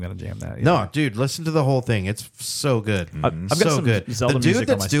really am going to jam that. Yeah. No, dude, listen to the whole thing. It's so good. I've got so some good. Zelda The music dude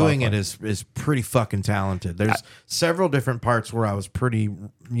on that's my doing it Spotify. is pretty fucking talented. There's several different parts where I was pretty,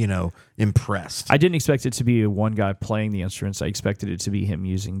 impressed. I didn't expect it to be one guy playing the instruments. I expected it to be him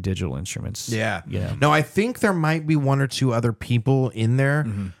using digital instruments. Yeah. Yeah. No, I think there might be one or two other people in there.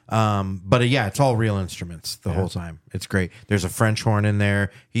 But yeah, it's all real instruments the whole time. It's great. There's a French horn in there.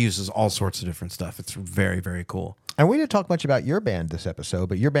 He uses all sorts of different stuff. It's very, very cool. And we didn't talk much about your band this episode,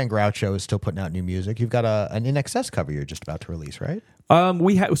 but your band Groucho is still putting out new music. You've got an InXS cover you're just about to release, right?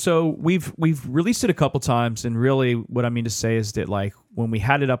 We've released it a couple times, and really what I mean to say is that like when we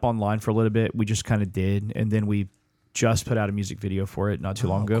had it up online for a little bit, we just kind of did, and then we just put out a music video for it not too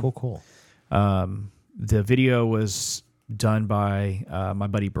long ago. Cool. The video was done by my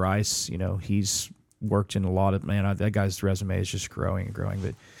buddy Bryce. You know, he's worked in a lot of that guy's resume is just growing and growing,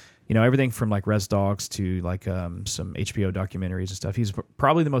 but. You know, everything from like Res Dogs to like some HBO documentaries and stuff. He's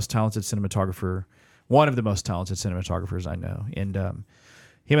probably the most talented cinematographer, one of the most talented cinematographers I know. And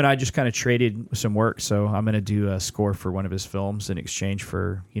him and I just kind of traded some work. So I'm going to do a score for one of his films in exchange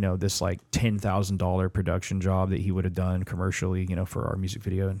for, this like $10,000 production job that he would have done commercially, for our music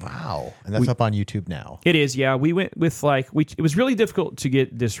video. And Wow. And that's up on YouTube now. it is, yeah. We went with it was really difficult to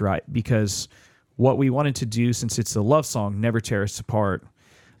get this right because what we wanted to do, since it's a love song, Never Tear Us Apart,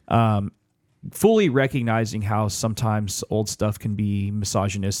 fully recognizing how sometimes old stuff can be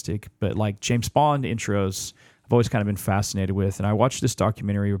misogynistic, but like James Bond intros, I've always kind of been fascinated with. And I watched this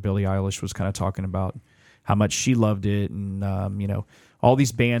documentary where Billie Eilish was kind of talking about how much she loved it, and all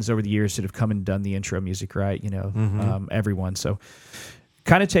these bands over the years that have come and done the intro music, right? Everyone. So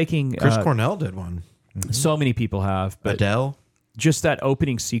kind of taking Chris Cornell did one. so many people have, but Adele. just that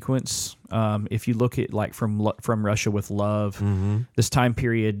opening sequence, if you look at like from Russia with Love, this time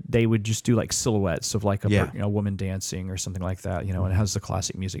period, they would just do like silhouettes of like a woman dancing or something like that, and it has the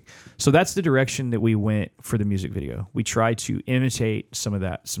classic music. So that's the direction that we went for the music video. We tried to imitate some of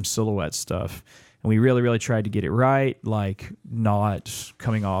that, some silhouette stuff, and we really, really tried to get it right, like not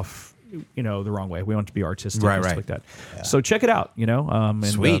coming off the wrong way. We want to be artistic and stuff like that. Yeah. So check it out, and,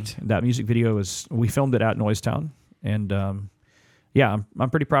 Sweet. That music video we filmed it at Noise Town, and yeah, I'm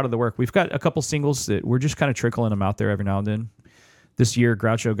pretty proud of the work. We've got a couple singles that we're just kind of trickling them out there every now and then. This year,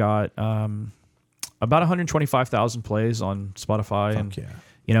 Groucho got about 125,000 plays on Spotify. Fuck yeah.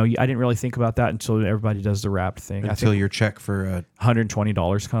 I didn't really think about that until everybody does the Wrapped thing. Until your check for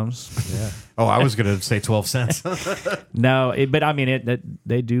 $120 comes. yeah. Oh, I was going to say 12 cents. No, but I mean,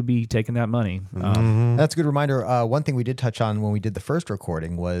 they do be taking that money. That's a good reminder. One thing we did touch on when we did the first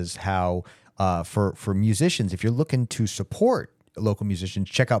recording was how for musicians, if you're looking to support local musicians,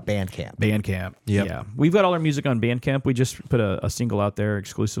 check out Bandcamp. Bandcamp. Yep. Yeah. We've got all our music on Bandcamp. We just put a single out there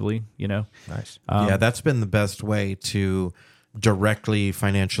exclusively, Nice. Yeah, that's been the best way to directly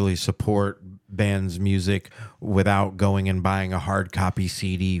financially support bands' music without going and buying a hard copy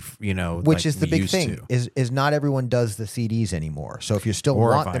CD, Which like is the we big used thing, to. is not everyone does the CDs anymore. So if you still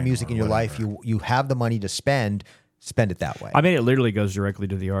Or want the vinyl music in or your life, whatever. you have the money to spend it that way. I mean, it literally goes directly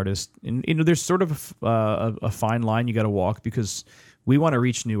to the artist, and there's sort of a fine line you got to walk because we want to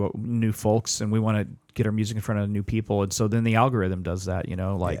reach new folks and we want to get our music in front of new people, and so then the algorithm does that.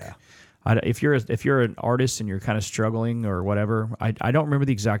 If you're an artist and you're kind of struggling or whatever, I don't remember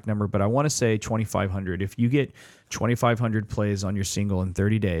the exact number, but I want to say 2,500. If you get 2,500 plays on your single in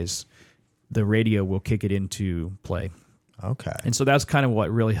 30 days, the radio will kick it into play. Okay. And so that's kind of what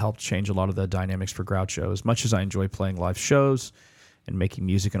really helped change a lot of the dynamics for Groucho. As much as I enjoy playing live shows and making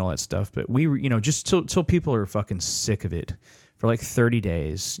music and all that stuff, but we, just till people are fucking sick of it for like 30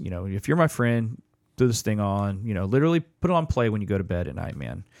 days. If you're my friend, threw this thing on, literally put it on play when you go to bed at night,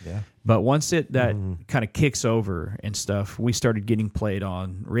 man. Yeah. But once that kind of kicks over and stuff, we started getting played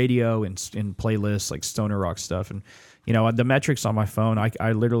on radio and in playlists like stoner rock stuff. And, the metrics on my phone,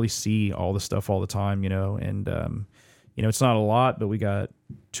 I literally see all the stuff all the time, and, it's not a lot, but we got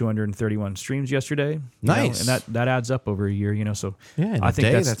 231 streams yesterday. Nice. And that adds up over a year, so Yeah, in I a think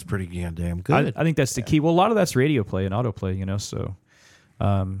day, that's pretty damn good. I think that's the key. Well, a lot of that's radio play and autoplay, so,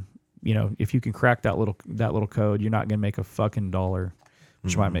 if you can crack that little code, you're not going to make a fucking dollar,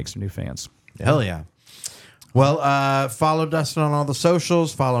 which might make some new fans. Hell yeah. Well, follow Dustin on all the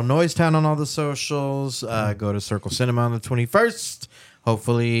socials. Follow Noise Town on all the socials. Go to Circle Cinema on the 21st.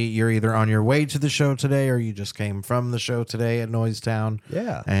 Hopefully, you're either on your way to the show today or you just came from the show today at Noise Town.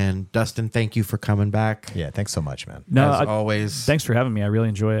 Yeah. And Dustin, thank you for coming back. Yeah, thanks so much, man. No, As always. Thanks for having me. I really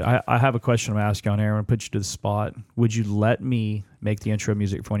enjoy it. I have a question I'm going to ask you on air. I'm going to put you to the spot. Would you let me make the intro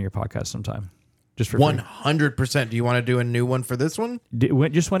music for one of your podcasts sometime? Just for 100%. Do you want to do a new one for this one?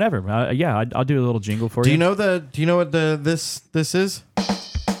 Just whenever. I'll do a little jingle for you. Do you know what this is?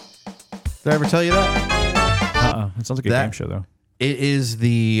 Did I ever tell you that? It sounds like a game show, though. It is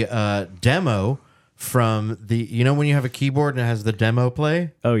the demo from the, when you have a keyboard and it has the demo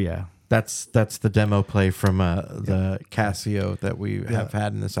play? Oh, yeah. That's the demo play from the Casio that we have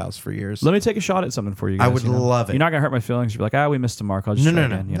had in this house for years. Let me take a shot at something for you guys. I would love it. You're not going to hurt my feelings. You're like, we missed the mark. I'll just try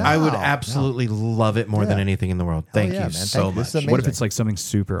again, I would absolutely love it more than anything in the world. Thank you man. so Thank you. This is much. amazing. What if it's like something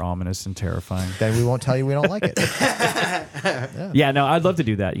super ominous and terrifying? Then we won't tell you we don't like it. Yeah, no, I'd love to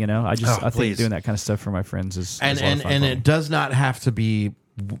do that. I think please. doing that kind of stuff for my friends is a lot of fun And for me. it does not have to be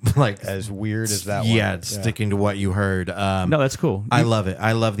like As weird as that one. Yeah, sticking to what you heard. No, that's cool. I love it.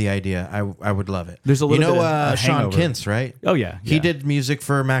 I love the idea. I would love it. There's a little bit of a Sean hangover. Kintz, right? Oh, yeah. He did music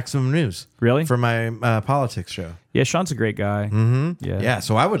for Maximum News. Really? For my politics show. Yeah, Sean's a great guy. Mm-hmm. Yeah,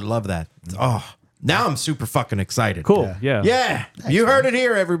 so I would love that. Oh, now I'm super fucking excited. Cool. Yeah. Yeah, you heard it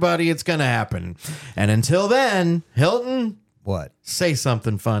here, everybody. It's going to happen. And until then, Hilton, What? say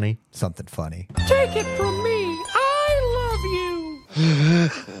something funny. Something funny. Take it from me. I love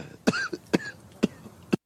you.